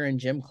behavior in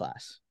gym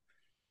class.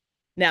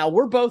 Now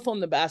we're both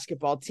on the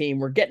basketball team.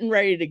 We're getting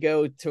ready to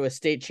go to a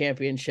state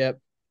championship.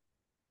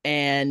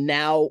 And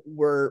now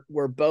we're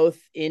both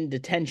in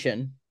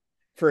detention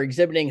for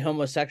exhibiting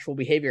homosexual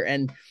behavior.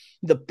 And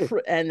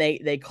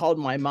they called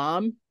my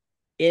mom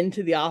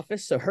into the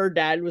office. So her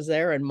dad was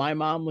there and my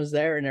mom was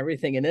there and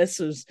everything. And this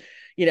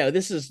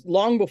is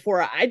long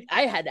before I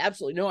had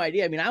absolutely no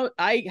idea. I mean,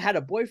 I had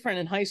a boyfriend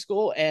in high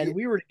school and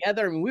we were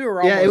together. I mean, we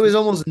were Yeah, it almost, was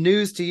almost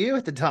news to you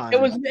at the time. it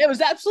was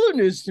absolute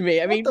news to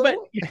me. I What mean, but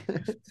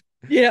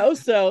the?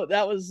 so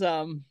that was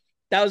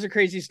a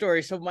crazy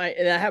story. So I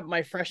have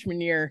my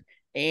freshman year,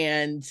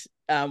 and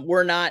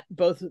we're not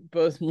both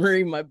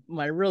Marie,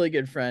 my really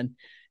good friend,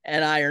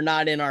 and I are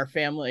not in our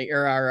family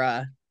or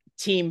our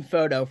team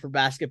photo for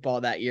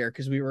basketball that year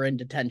because we were in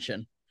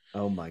detention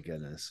Oh my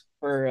goodness.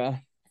 for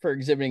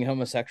exhibiting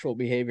homosexual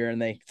behavior, and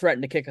they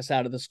threatened to kick us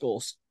out of the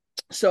schools.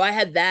 So I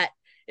had that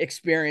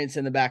experience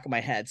in the back of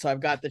my head. So I've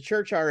got the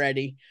church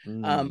already.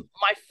 Mm.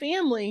 My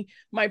family,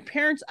 my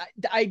parents,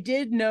 I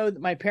did know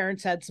that my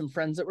parents had some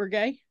friends that were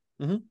gay.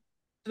 Mm-hmm.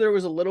 There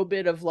was a little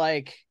bit of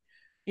like,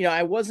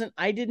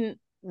 I didn't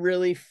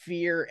really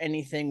fear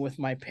anything with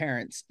my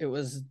parents. It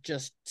was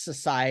just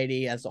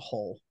society as a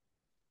whole.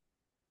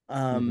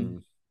 Mm-hmm.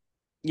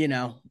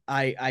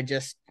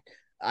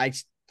 I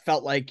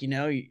felt like,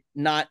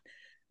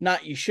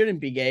 not you shouldn't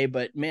be gay,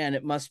 but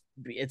man,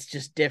 it's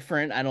just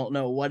different. I don't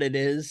know what it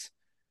is.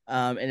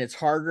 And it's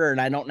harder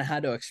and I don't know how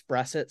to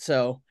express it.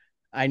 So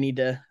I need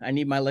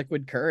my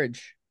liquid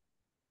courage.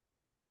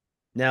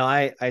 Now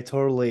I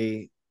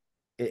totally.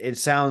 It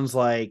sounds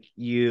like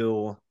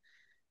you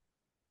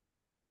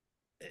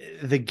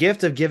the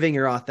gift of giving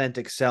your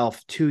authentic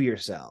self to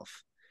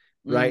yourself,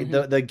 right?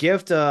 Mm-hmm. The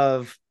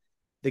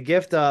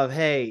gift of,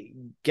 hey,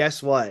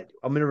 guess what?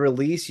 I'm going to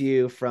release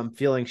you from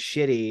feeling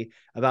shitty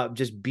about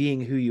just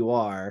being who you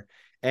are.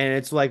 And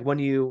it's like when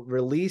you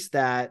release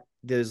that,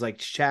 there's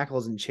like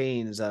shackles and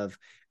chains of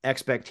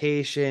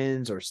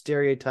expectations or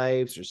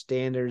stereotypes or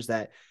standards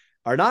that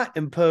are not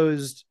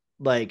imposed,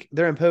 like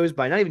they're imposed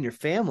by not even your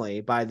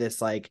family, by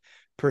this like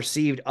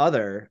perceived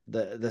other,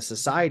 the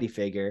society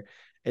figure.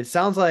 It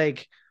sounds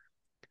like,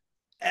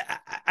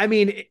 I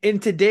mean, in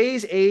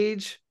today's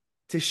age,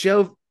 to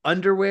show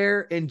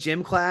underwear in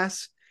gym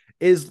class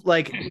is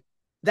like,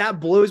 that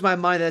blows my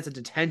mind. That's a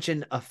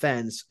detention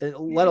offense,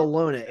 let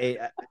alone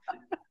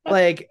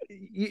like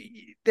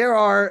there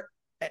are.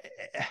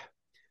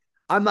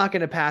 I'm not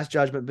going to pass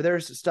judgment, but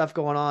there's stuff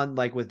going on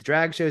like with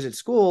drag shows at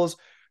schools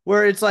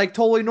where it's like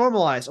totally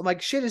normalized. I'm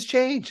like, shit has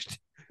changed.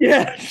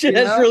 Yeah, shit You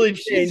has know, really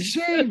shit's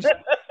changed. changed.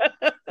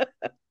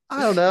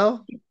 I don't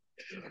know.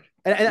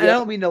 And I Yeah.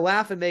 don't mean to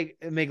laugh and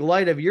make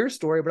light of your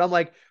story, but I'm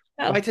like,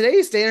 by No.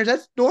 today's standards,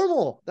 that's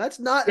normal. That's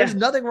not. There's Yeah.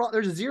 nothing wrong.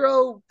 There's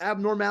zero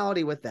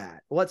abnormality with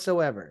that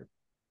whatsoever.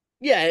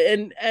 Yeah,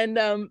 and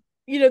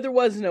there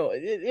was no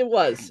it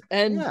was.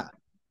 And Yeah,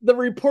 the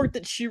report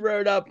that she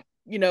wrote up,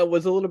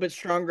 was a little bit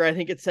stronger. I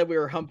think it said we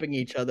were humping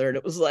each other, and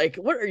it was like,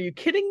 what, are you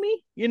kidding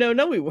me?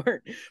 No, we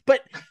weren't.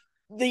 But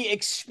the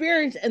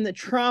experience and the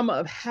trauma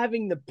of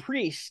having the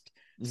priest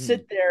mm-hmm.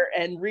 sit there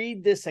and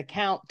read this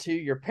account to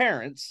your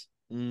parents,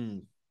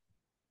 Mm.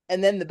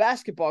 and then the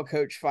basketball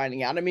coach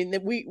finding out. I mean,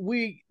 that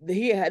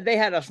they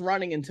had us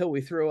running until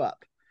we threw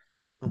up.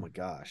 Oh my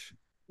gosh.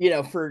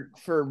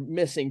 For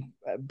missing,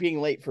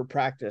 being late for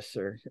practice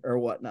or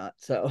whatnot.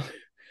 So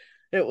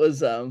it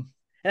was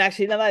and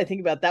actually, now that I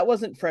think about it, that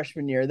wasn't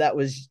freshman year. That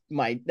was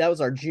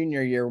our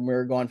junior year when we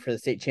were going for the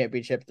state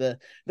championship. The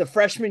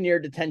freshman year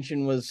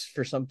detention was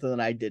for something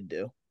that I did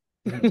do.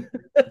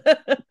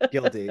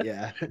 Guilty.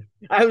 Yeah.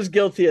 I was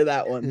guilty of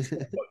that one. So.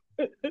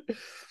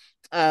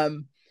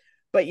 um,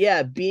 but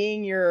yeah,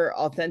 being your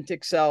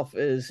authentic self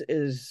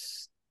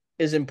is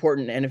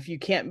important. And if you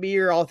can't be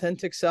your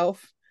authentic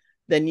self,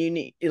 then you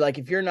need, like,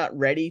 if you're not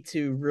ready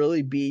to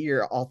really be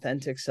your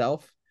authentic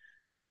self,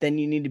 then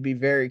you need to be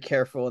very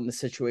careful in the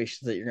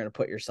situations that you're going to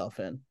put yourself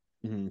in.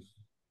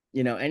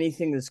 Mm-hmm.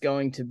 Anything that's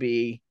going to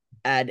be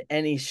add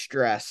any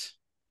stress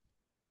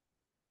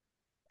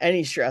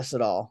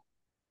at all,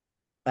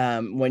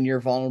 when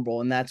you're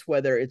vulnerable. And that's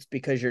whether it's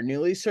because you're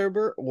newly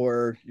sober,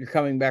 or you're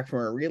coming back from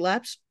a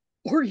relapse,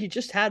 or you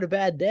just had a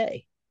bad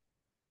day.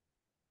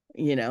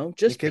 It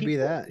Just could be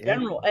people that. in Yeah.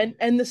 general.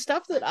 And the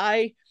stuff that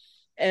I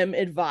am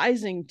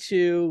advising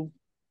to,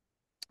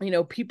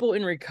 people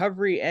in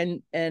recovery,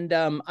 and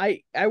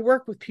I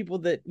work with people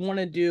that want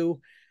to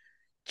do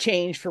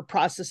change for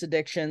process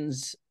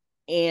addictions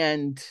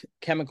and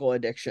chemical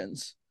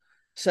addictions.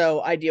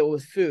 So I deal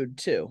with food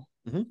too.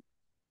 Mm-hmm.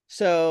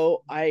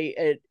 So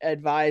I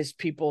advise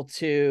people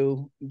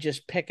to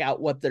just pick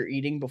out what they're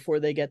eating before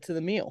they get to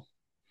the meal.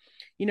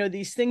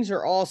 These things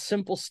are all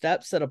simple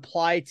steps that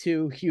apply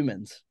to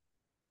humans.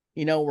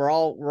 We're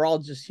all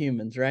just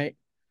humans, right?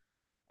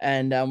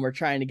 And we're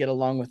trying to get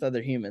along with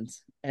other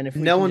humans. And if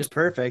we No can one's just,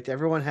 perfect.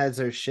 Everyone has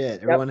their shit.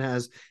 yep. Everyone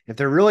has, if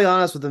they're really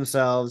honest with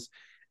themselves,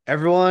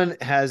 everyone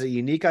has a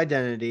unique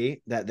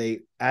identity that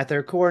they at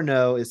their core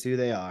know is who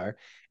they are.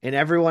 And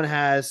everyone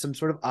has some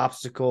sort of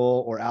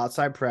obstacle or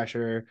outside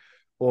pressure,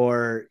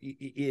 or,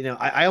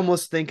 I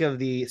almost think of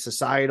the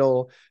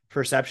societal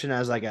perception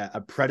as like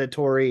a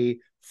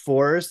predatory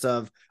force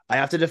of, I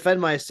have to defend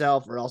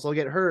myself or else I'll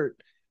get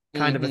hurt,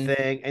 kind of a Mm-hmm.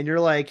 thing. And you're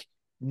like,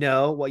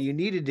 no, what you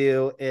need to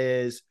do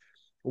is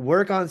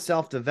work on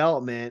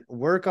self-development,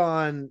 work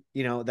on,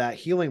 that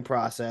healing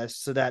process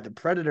so that the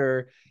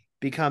predator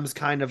becomes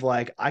kind of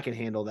like, I can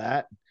handle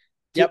that.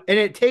 Yep. And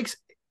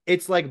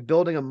it's like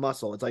building a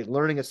muscle. It's like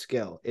learning a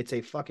skill. It's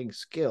a fucking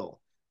skill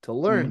to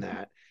learn Mm-hmm.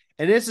 that.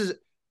 And this is,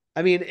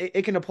 I mean,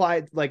 it can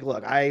apply. Like,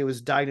 look, I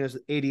was diagnosed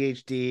with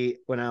ADHD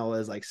when I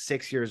was like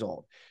 6 years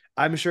old.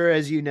 I'm sure,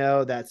 as you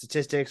know, that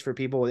statistics for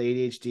people with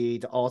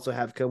ADHD to also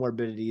have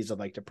comorbidities of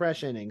like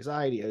depression,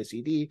 anxiety,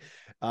 OCD,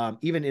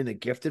 even in the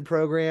gifted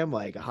program,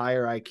 like a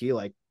higher IQ,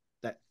 like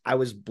that, I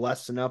was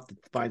blessed enough to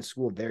find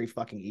school very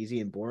fucking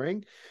easy and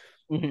boring,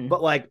 Mm-hmm.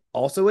 but like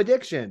also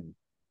addiction.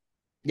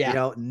 Yeah.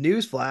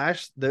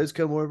 Newsflash, those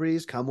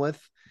comorbidities come with,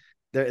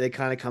 they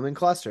kind of come in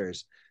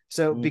clusters.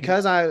 So Mm-hmm.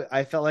 because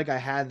I felt like I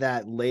had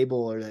that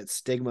label or that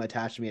stigma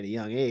attached to me at a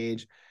young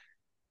age,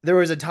 there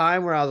was a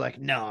time where I was like,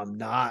 no, I'm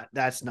not.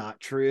 That's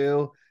not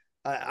true.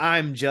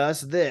 I'm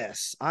just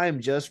this. I'm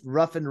just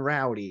rough and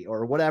rowdy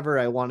or whatever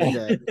I wanted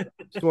to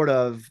sort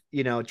of,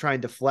 try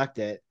and deflect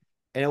it.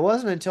 And it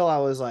wasn't until I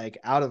was like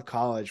out of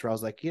college where I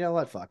was like, you know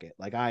what, fuck it.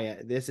 Like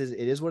it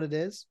is what it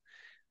is.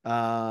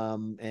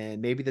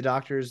 And maybe the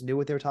doctors knew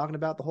what they were talking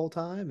about the whole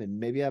time, and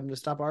maybe I'm going to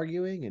stop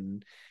arguing.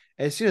 And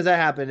as soon as that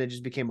happened, it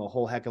just became a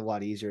whole heck of a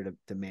lot easier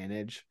to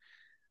manage.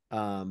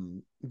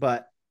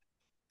 But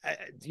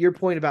your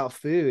point about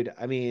food,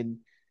 I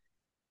mean,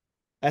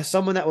 as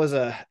someone that was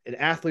an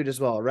athlete as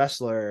well, a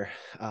wrestler,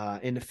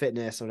 into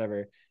fitness,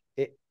 whatever,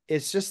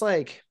 it's just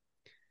like,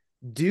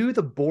 do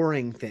the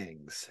boring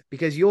things,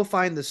 because you'll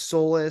find the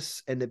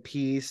solace and the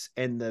peace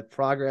and the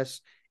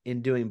progress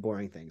in doing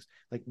boring things.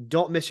 Like,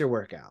 don't miss your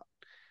workout.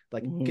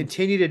 Like, Mhm.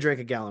 continue to drink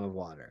a gallon of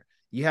water.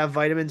 You have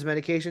vitamins,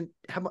 medication.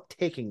 How about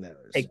taking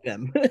those? Take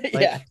them.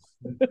 Like,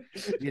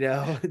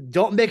 Yeah.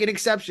 don't make an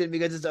exception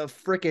because it's a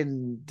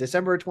freaking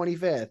December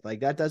 25th. Like,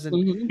 that doesn't,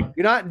 Mhm.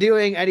 you're not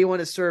doing anyone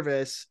a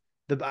service.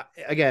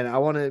 Again, I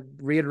want to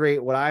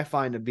reiterate what I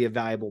find to be a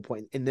valuable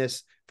point in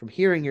this from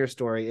hearing your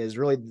story is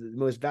really the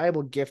most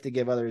valuable gift to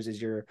give others is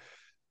your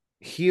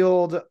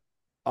healed,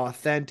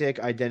 authentic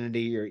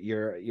identity,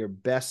 your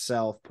best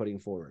self putting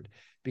forward.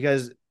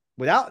 Because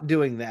without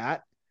doing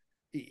that,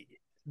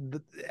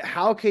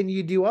 how can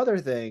you do other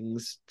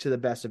things to the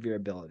best of your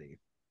ability?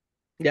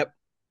 Yep.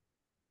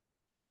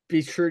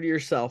 Be true to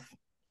yourself.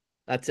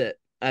 That's it.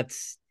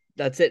 That's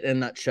it in a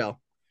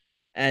nutshell.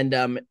 And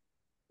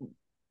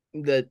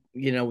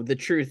the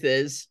truth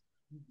is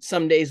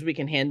some days we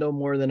can handle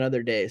more than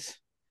other days.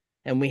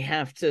 And we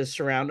have to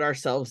surround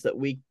ourselves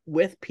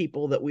with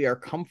people that we are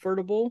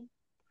comfortable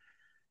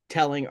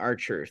telling our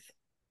truth.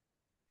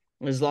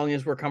 As long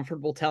as we're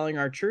comfortable telling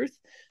our truth,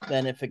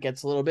 then if it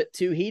gets a little bit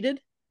too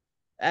heated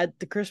at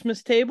the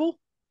Christmas table,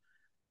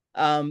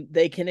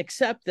 they can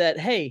accept that,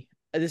 hey,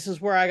 this is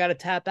where I got to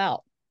tap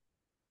out.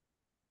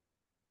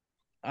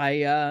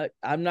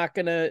 I'm not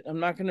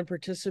gonna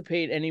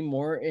participate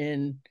anymore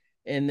in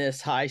this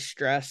high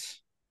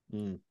stress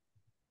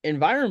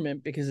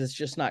environment because it's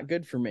just not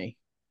good for me.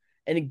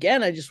 And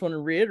again, I just want to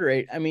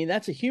reiterate, I mean,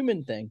 that's a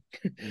human thing.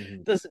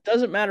 Mm-hmm.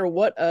 Doesn't matter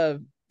what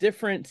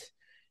different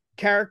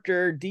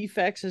character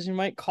defects, as you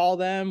might call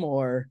them,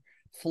 or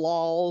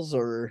flaws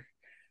or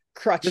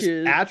Just crutches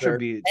or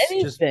attributes,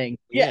 just, anything.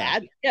 yeah.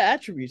 Yeah,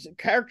 attributes,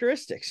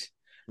 characteristics,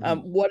 Mm-hmm.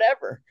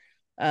 whatever.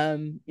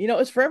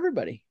 It's for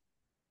everybody.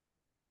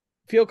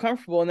 Feel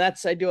comfortable, and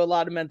that's I do a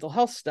lot of mental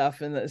health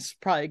stuff, and that's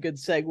probably a good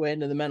segue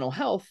into the mental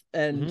health.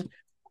 And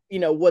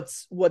Mm-hmm.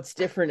 what's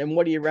different, and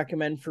what do you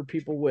recommend for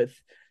people with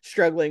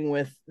struggling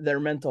with their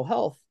mental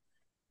health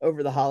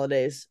over the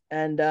holidays?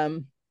 And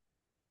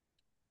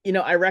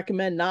I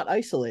recommend not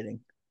isolating.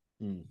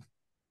 Mm.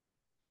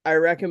 I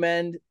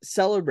recommend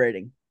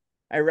celebrating.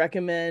 I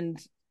recommend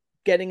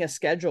getting a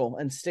schedule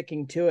and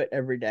sticking to it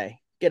every day.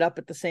 Get up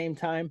at the same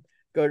time,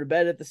 go to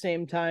bed at the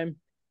same time,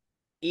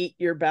 eat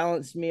your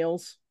balanced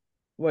meals,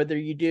 whether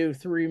you do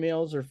 3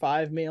 meals or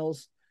 5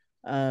 meals.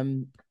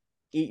 Um,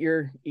 eat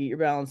your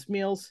balanced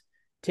meals,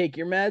 take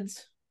your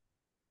meds,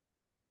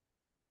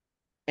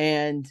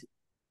 and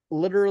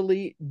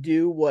literally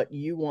do what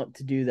you want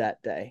to do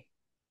that day.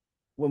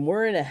 When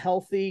we're in a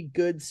healthy,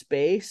 good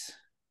space,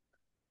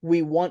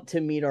 we want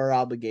to meet our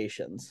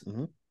obligations,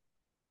 Mm-hmm.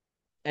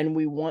 and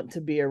we want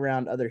to be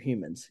around other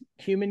humans,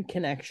 human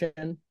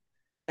connection.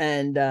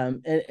 And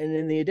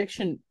in the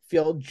addiction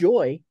field,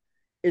 joy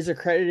is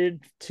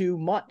accredited to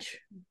much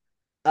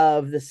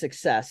of the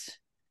success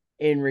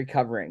in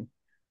recovering.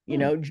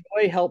 Hmm.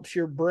 Joy helps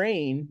your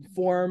brain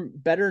form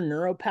better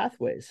neural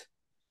pathways,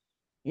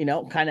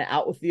 kind of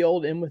out with the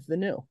old, in with the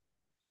new.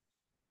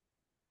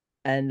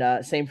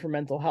 And same for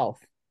mental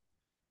health.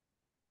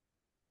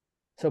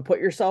 So put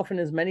yourself in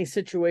as many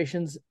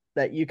situations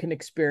that you can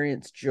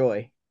experience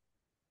joy.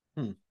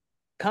 Hmm.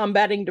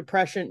 Combating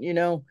depression,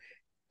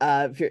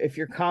 if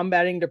you're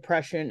combating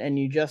depression and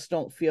you just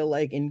don't feel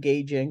like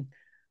engaging,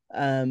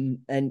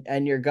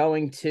 and you're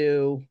going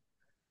to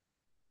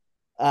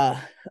uh,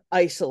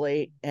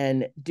 isolate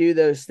and do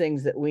those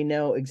things that we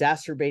know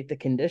exacerbate the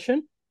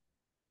condition,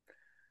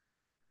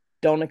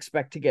 don't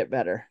expect to get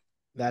better.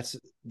 That's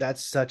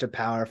that's such a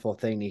powerful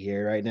thing to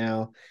hear right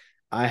now.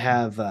 I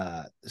have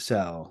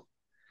so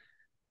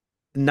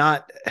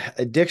not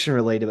addiction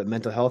related, but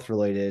mental health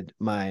related.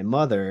 My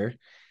mother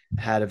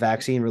had a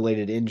vaccine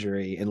related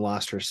injury and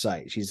lost her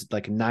sight. She's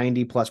like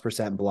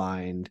 90+%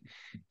 blind.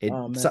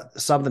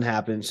 Something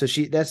happened. So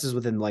this is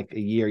within like a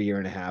year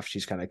and a half.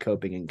 She's kind of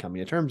coping and coming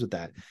to terms with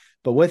that.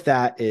 But with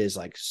that is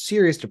like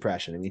serious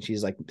depression. I mean,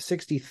 she's like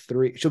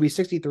 63. She'll be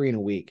 63 in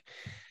a week.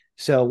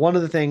 So one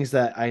of the things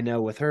that I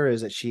know with her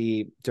is that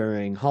she,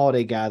 during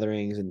holiday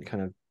gatherings and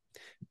kind of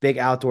big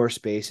outdoor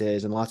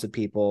spaces and lots of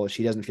people,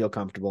 she doesn't feel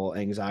comfortable.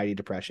 Anxiety,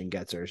 depression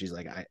gets her. She's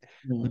like, I'm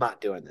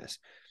not doing this.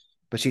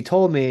 But she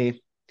told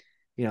me,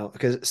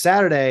 because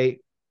Saturday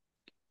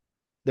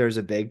there's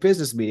a big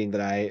business meeting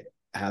that I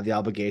have the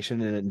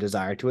obligation and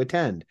desire to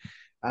attend.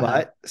 Uh-huh.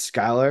 But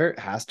Skylar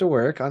has to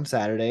work on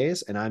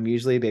Saturdays and I'm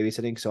usually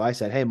babysitting. So I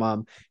said, hey,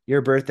 mom,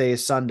 your birthday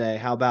is Sunday.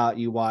 How about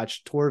you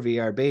watch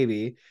Torvi, our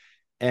baby?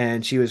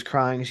 And she was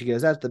crying. She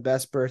goes, that's the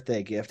best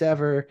birthday gift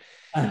ever.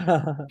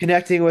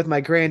 Connecting with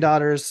my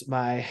granddaughters,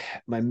 my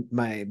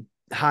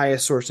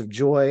highest source of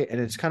joy.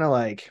 And it's kind of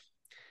like,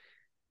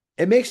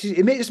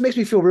 just makes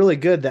me feel really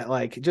good that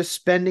like just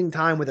spending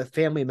time with a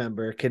family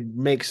member could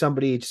make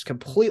somebody just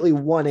completely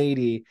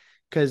 180.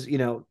 Because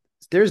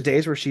there's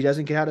days where she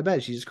doesn't get out of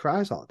bed, she just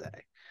cries all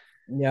day.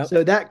 Yep.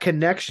 So that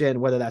connection,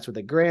 whether that's with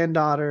a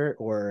granddaughter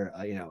or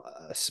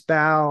a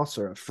spouse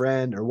or a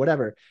friend or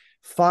whatever,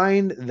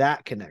 find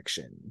that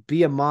connection.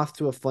 Be a moth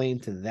to a flame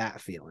to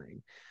that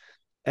feeling,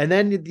 and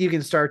then you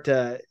can start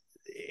to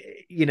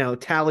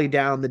tally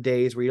down the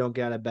days where you don't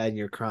get out of bed and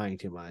you're crying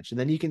too much, and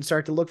then you can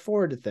start to look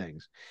forward to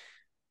things.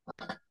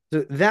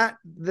 So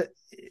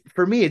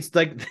for me, it's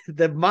like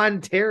the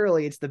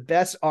monetarily, it's the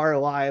best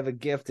ROI of a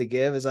gift to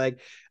give is like,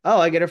 oh,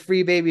 I get a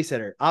free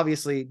babysitter.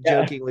 Obviously,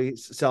 Yeah. jokingly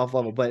self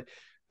level, but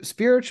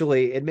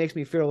spiritually, it makes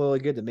me feel really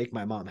good to make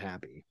my mom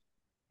happy.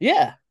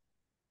 Yeah.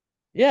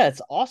 Yeah.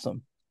 It's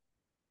awesome.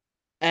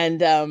 And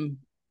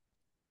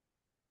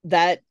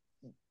that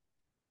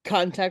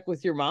contact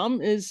with your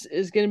mom is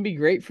going to be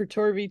great for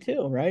Torvi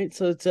too, right?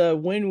 So it's a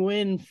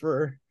win-win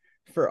for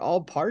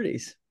all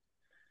parties.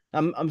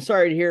 I'm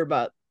sorry to hear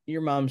about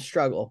your mom's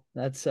struggle.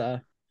 That's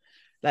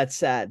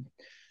sad.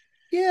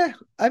 Yeah,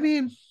 I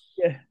mean,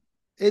 Yeah.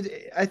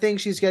 I think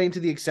she's getting to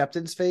the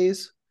acceptance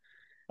phase.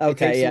 It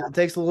Okay, takes yeah. it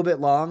takes a little bit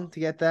long to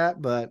get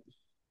that, but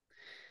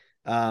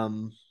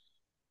um,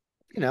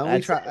 we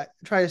That's it.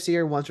 try to see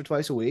her once or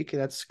twice a week.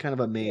 That's kind of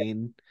a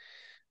main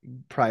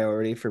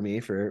priority for me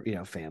for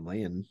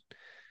family, and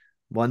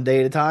one day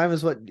at a time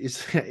is what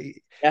is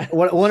Yeah.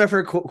 one of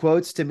her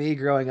quotes to me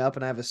growing up,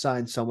 and I have a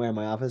sign somewhere in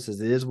my office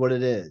is "It is what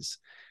it is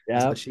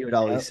Yeah. what she would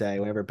always Yep. say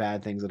whenever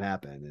bad things would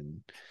happen,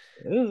 and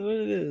It is what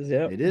it is.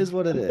 Yep. it is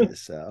what it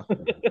is. So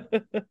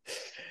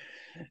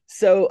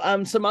So,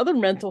 some other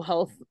mental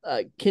health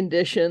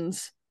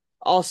conditions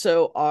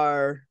also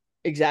are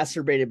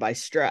exacerbated by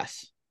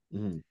stress.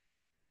 mhm.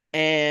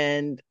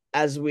 And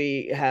as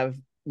we have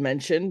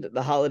mentioned,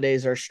 the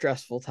holidays are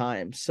stressful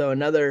times. So,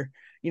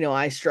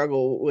 I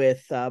struggle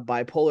with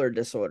bipolar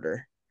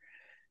disorder.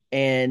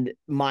 And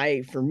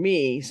for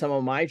me, some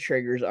of my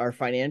triggers are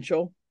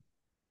financial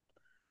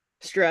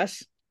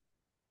stress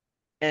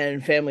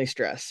and family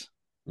stress.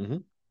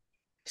 Mhm.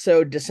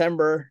 So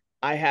December,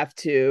 I have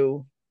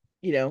to,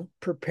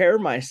 prepare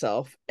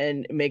myself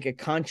and make a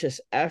conscious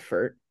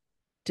effort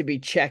to be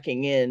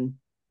checking in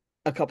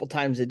a couple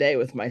times a day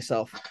with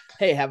myself.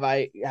 Hey, have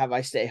I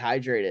stay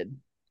hydrated?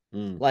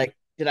 Mm. Like,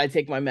 did I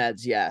take my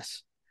meds?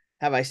 Yes.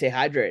 Have I stay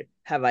hydrated?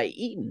 Have I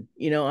eaten?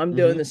 I'm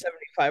doing Mhm. the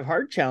 75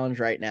 hard challenge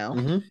right now,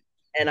 Mhm.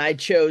 and I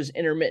chose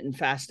intermittent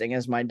fasting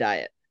as my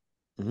diet.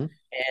 Mhm.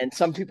 And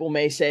some people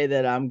may say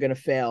that I'm going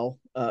to fail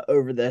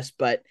over this,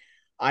 but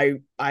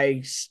I'm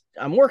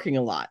working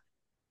a lot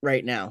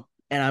right now,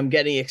 and I'm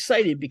getting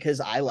excited because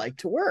I like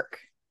to work.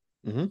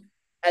 Mhm.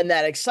 And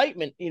that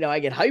excitement, I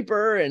get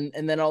hyper,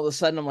 and then all of a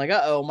sudden I'm like,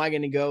 oh, am I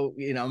going to go?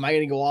 Am I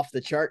going to go off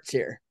the charts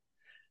here?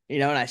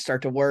 And I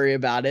start to worry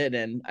about it,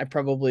 and I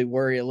probably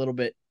worry a little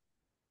bit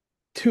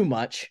too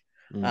much.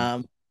 Mm.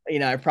 Um,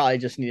 I probably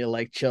just need to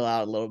like chill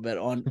out a little bit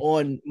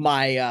on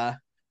my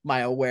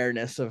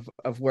awareness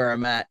of where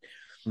I'm at.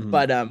 Mhm.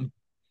 But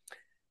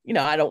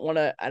I don't want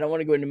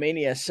to go into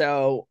mania.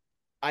 So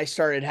I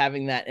started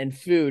having that, and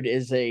food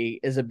is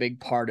a big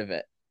part of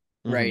it,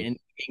 right? Mhm. And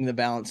eating the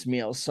balanced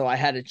meals. So I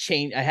had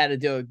to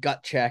do a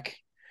gut check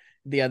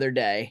the other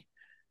day,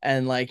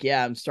 and like,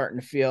 yeah, I'm starting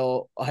to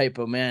feel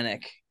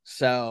hypomanic.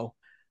 So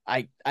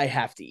I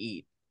have to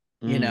eat.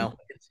 Mm.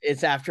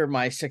 It's after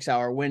my 6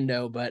 hour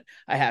window, but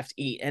I have to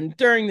eat. And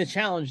during the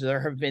challenge,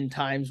 there have been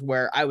times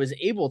where I was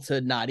able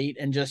to not eat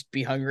and just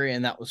be hungry,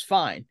 and that was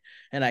fine.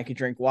 And I could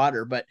drink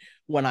water. But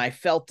when I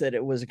felt that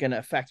it was going to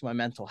affect my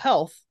mental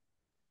health,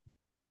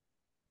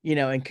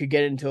 and could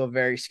get into a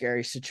very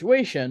scary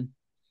situation,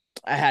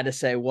 I had to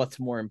say, what's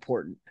more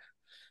important?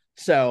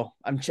 So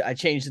I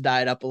changed the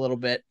diet up a little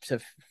bit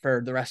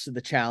for the rest of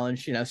the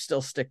challenge,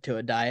 still stick to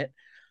a diet,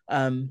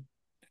 um,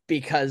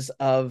 because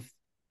of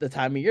the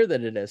time of year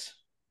that it is,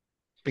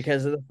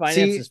 because of the See,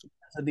 finances,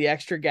 because of the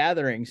extra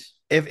gatherings.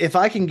 if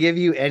I can give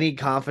you any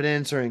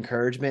confidence or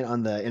encouragement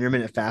on the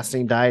intermittent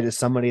fasting diet as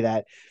somebody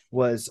that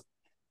was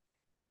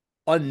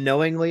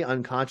unknowingly,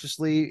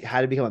 unconsciously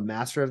had to become a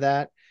master of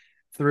that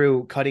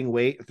through cutting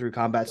weight through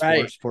combat Right.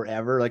 sports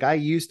forever. Like I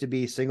used to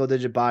be single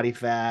digit body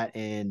fat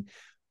and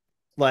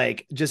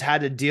like just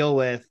had to deal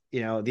with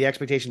the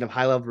expectation of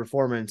high level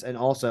performance, and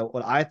also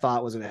what I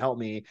thought was going to help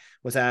me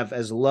was have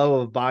as low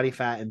of body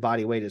fat and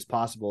body weight as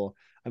possible.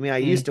 I mean, I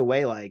used Mm. to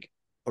weigh like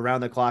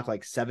around the clock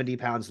like 70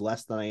 pounds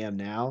less than I am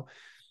now.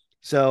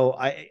 So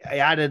I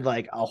added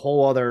like a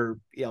whole other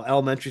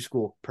elementary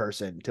school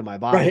person to my Right.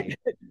 body.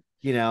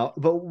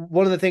 But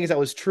one of the things that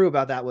was true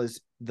about that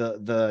was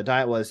the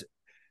diet was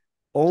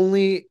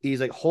only he's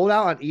like hold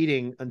out on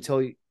eating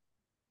until you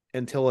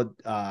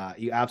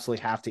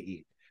absolutely have to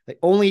eat. Like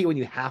only eat when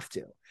you have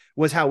to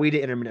was how we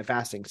did intermittent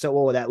fasting. So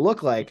what would that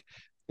look like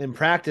in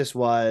practice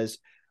was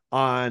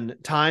on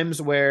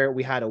times where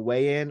we had a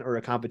weigh-in or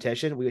a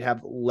competition, we would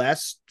have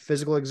less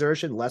physical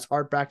exertion, less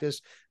hard practice,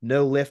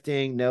 no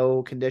lifting,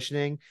 no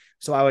conditioning.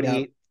 So I would Yeah.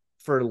 eat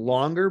for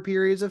longer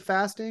periods of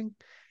fasting.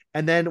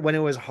 And then when it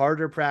was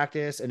harder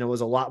practice and it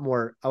was a lot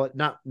more,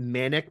 not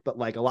manic, but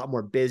like a lot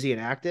more busy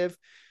and active,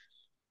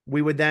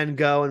 we would then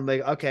go and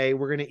like, okay,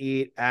 we're going to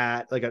eat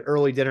at like an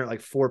early dinner at like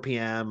 4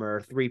 p.m.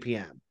 or 3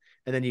 p.m.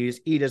 and then you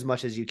just eat as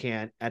much as you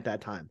can at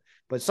that time.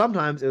 But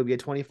sometimes it would be a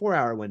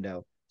 24-hour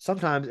window.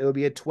 Sometimes it would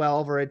be a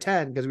 12 or a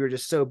 10 because we were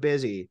just so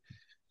busy.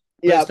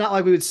 But it's not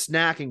like we would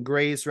snack and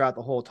graze throughout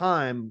the whole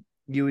time.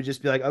 You would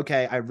just be like,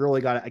 okay, I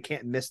really got it. I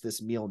can't miss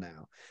this meal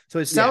now. So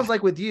it sounds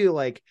like with you,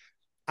 like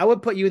I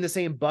would put you in the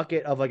same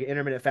bucket of like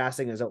intermittent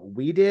fasting as what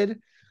we did.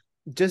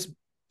 Just,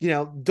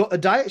 a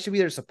diet should be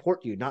there to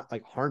support you, not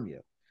like harm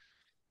you.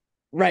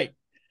 Right.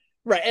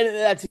 Right. And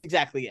that's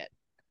exactly it.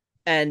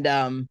 And,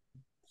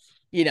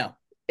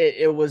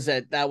 it was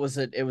at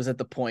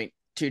the point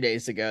 2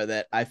 days ago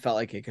that I felt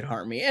like it could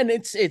harm me. And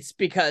it's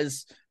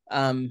because,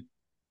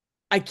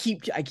 I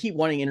keep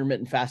wanting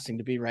intermittent fasting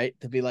to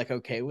be like,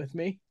 okay with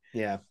me.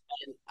 Yeah.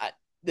 And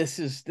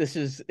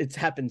it's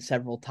happened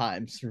several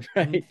times,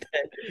 right?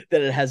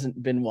 that it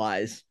hasn't been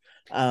wise.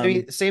 I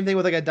mean, same thing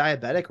with like a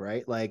diabetic,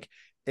 right? Like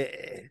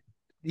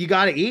you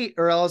got to eat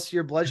or else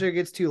your blood sugar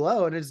gets too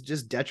low and it's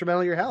just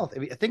detrimental to your health. I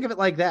mean, think of it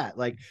like that.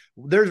 Like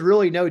there's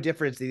really no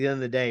difference at the end of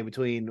the day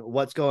between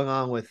what's going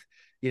on with,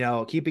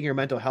 keeping your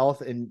mental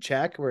health in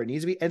check where it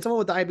needs to be and someone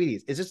with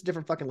diabetes. It's just a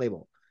different fucking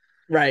label.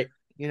 Right.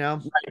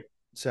 Right.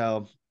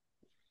 So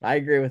I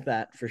agree with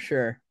that for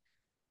sure.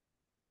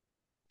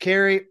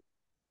 Kerry,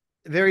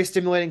 very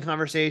stimulating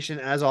conversation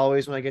as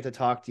always when I get to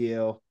talk to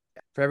you.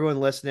 For everyone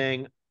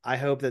listening, I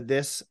hope that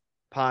this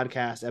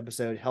podcast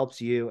episode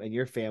helps you and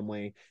your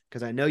family,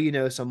 because I know you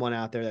know someone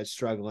out there that's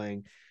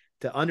struggling,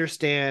 to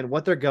understand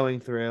what they're going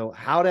through,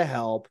 how to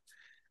help.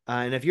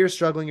 And if you're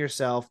struggling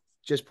yourself,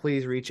 just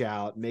please reach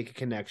out, make a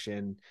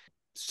connection.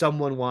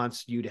 Someone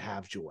wants you to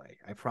have joy.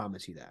 I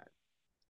promise you that.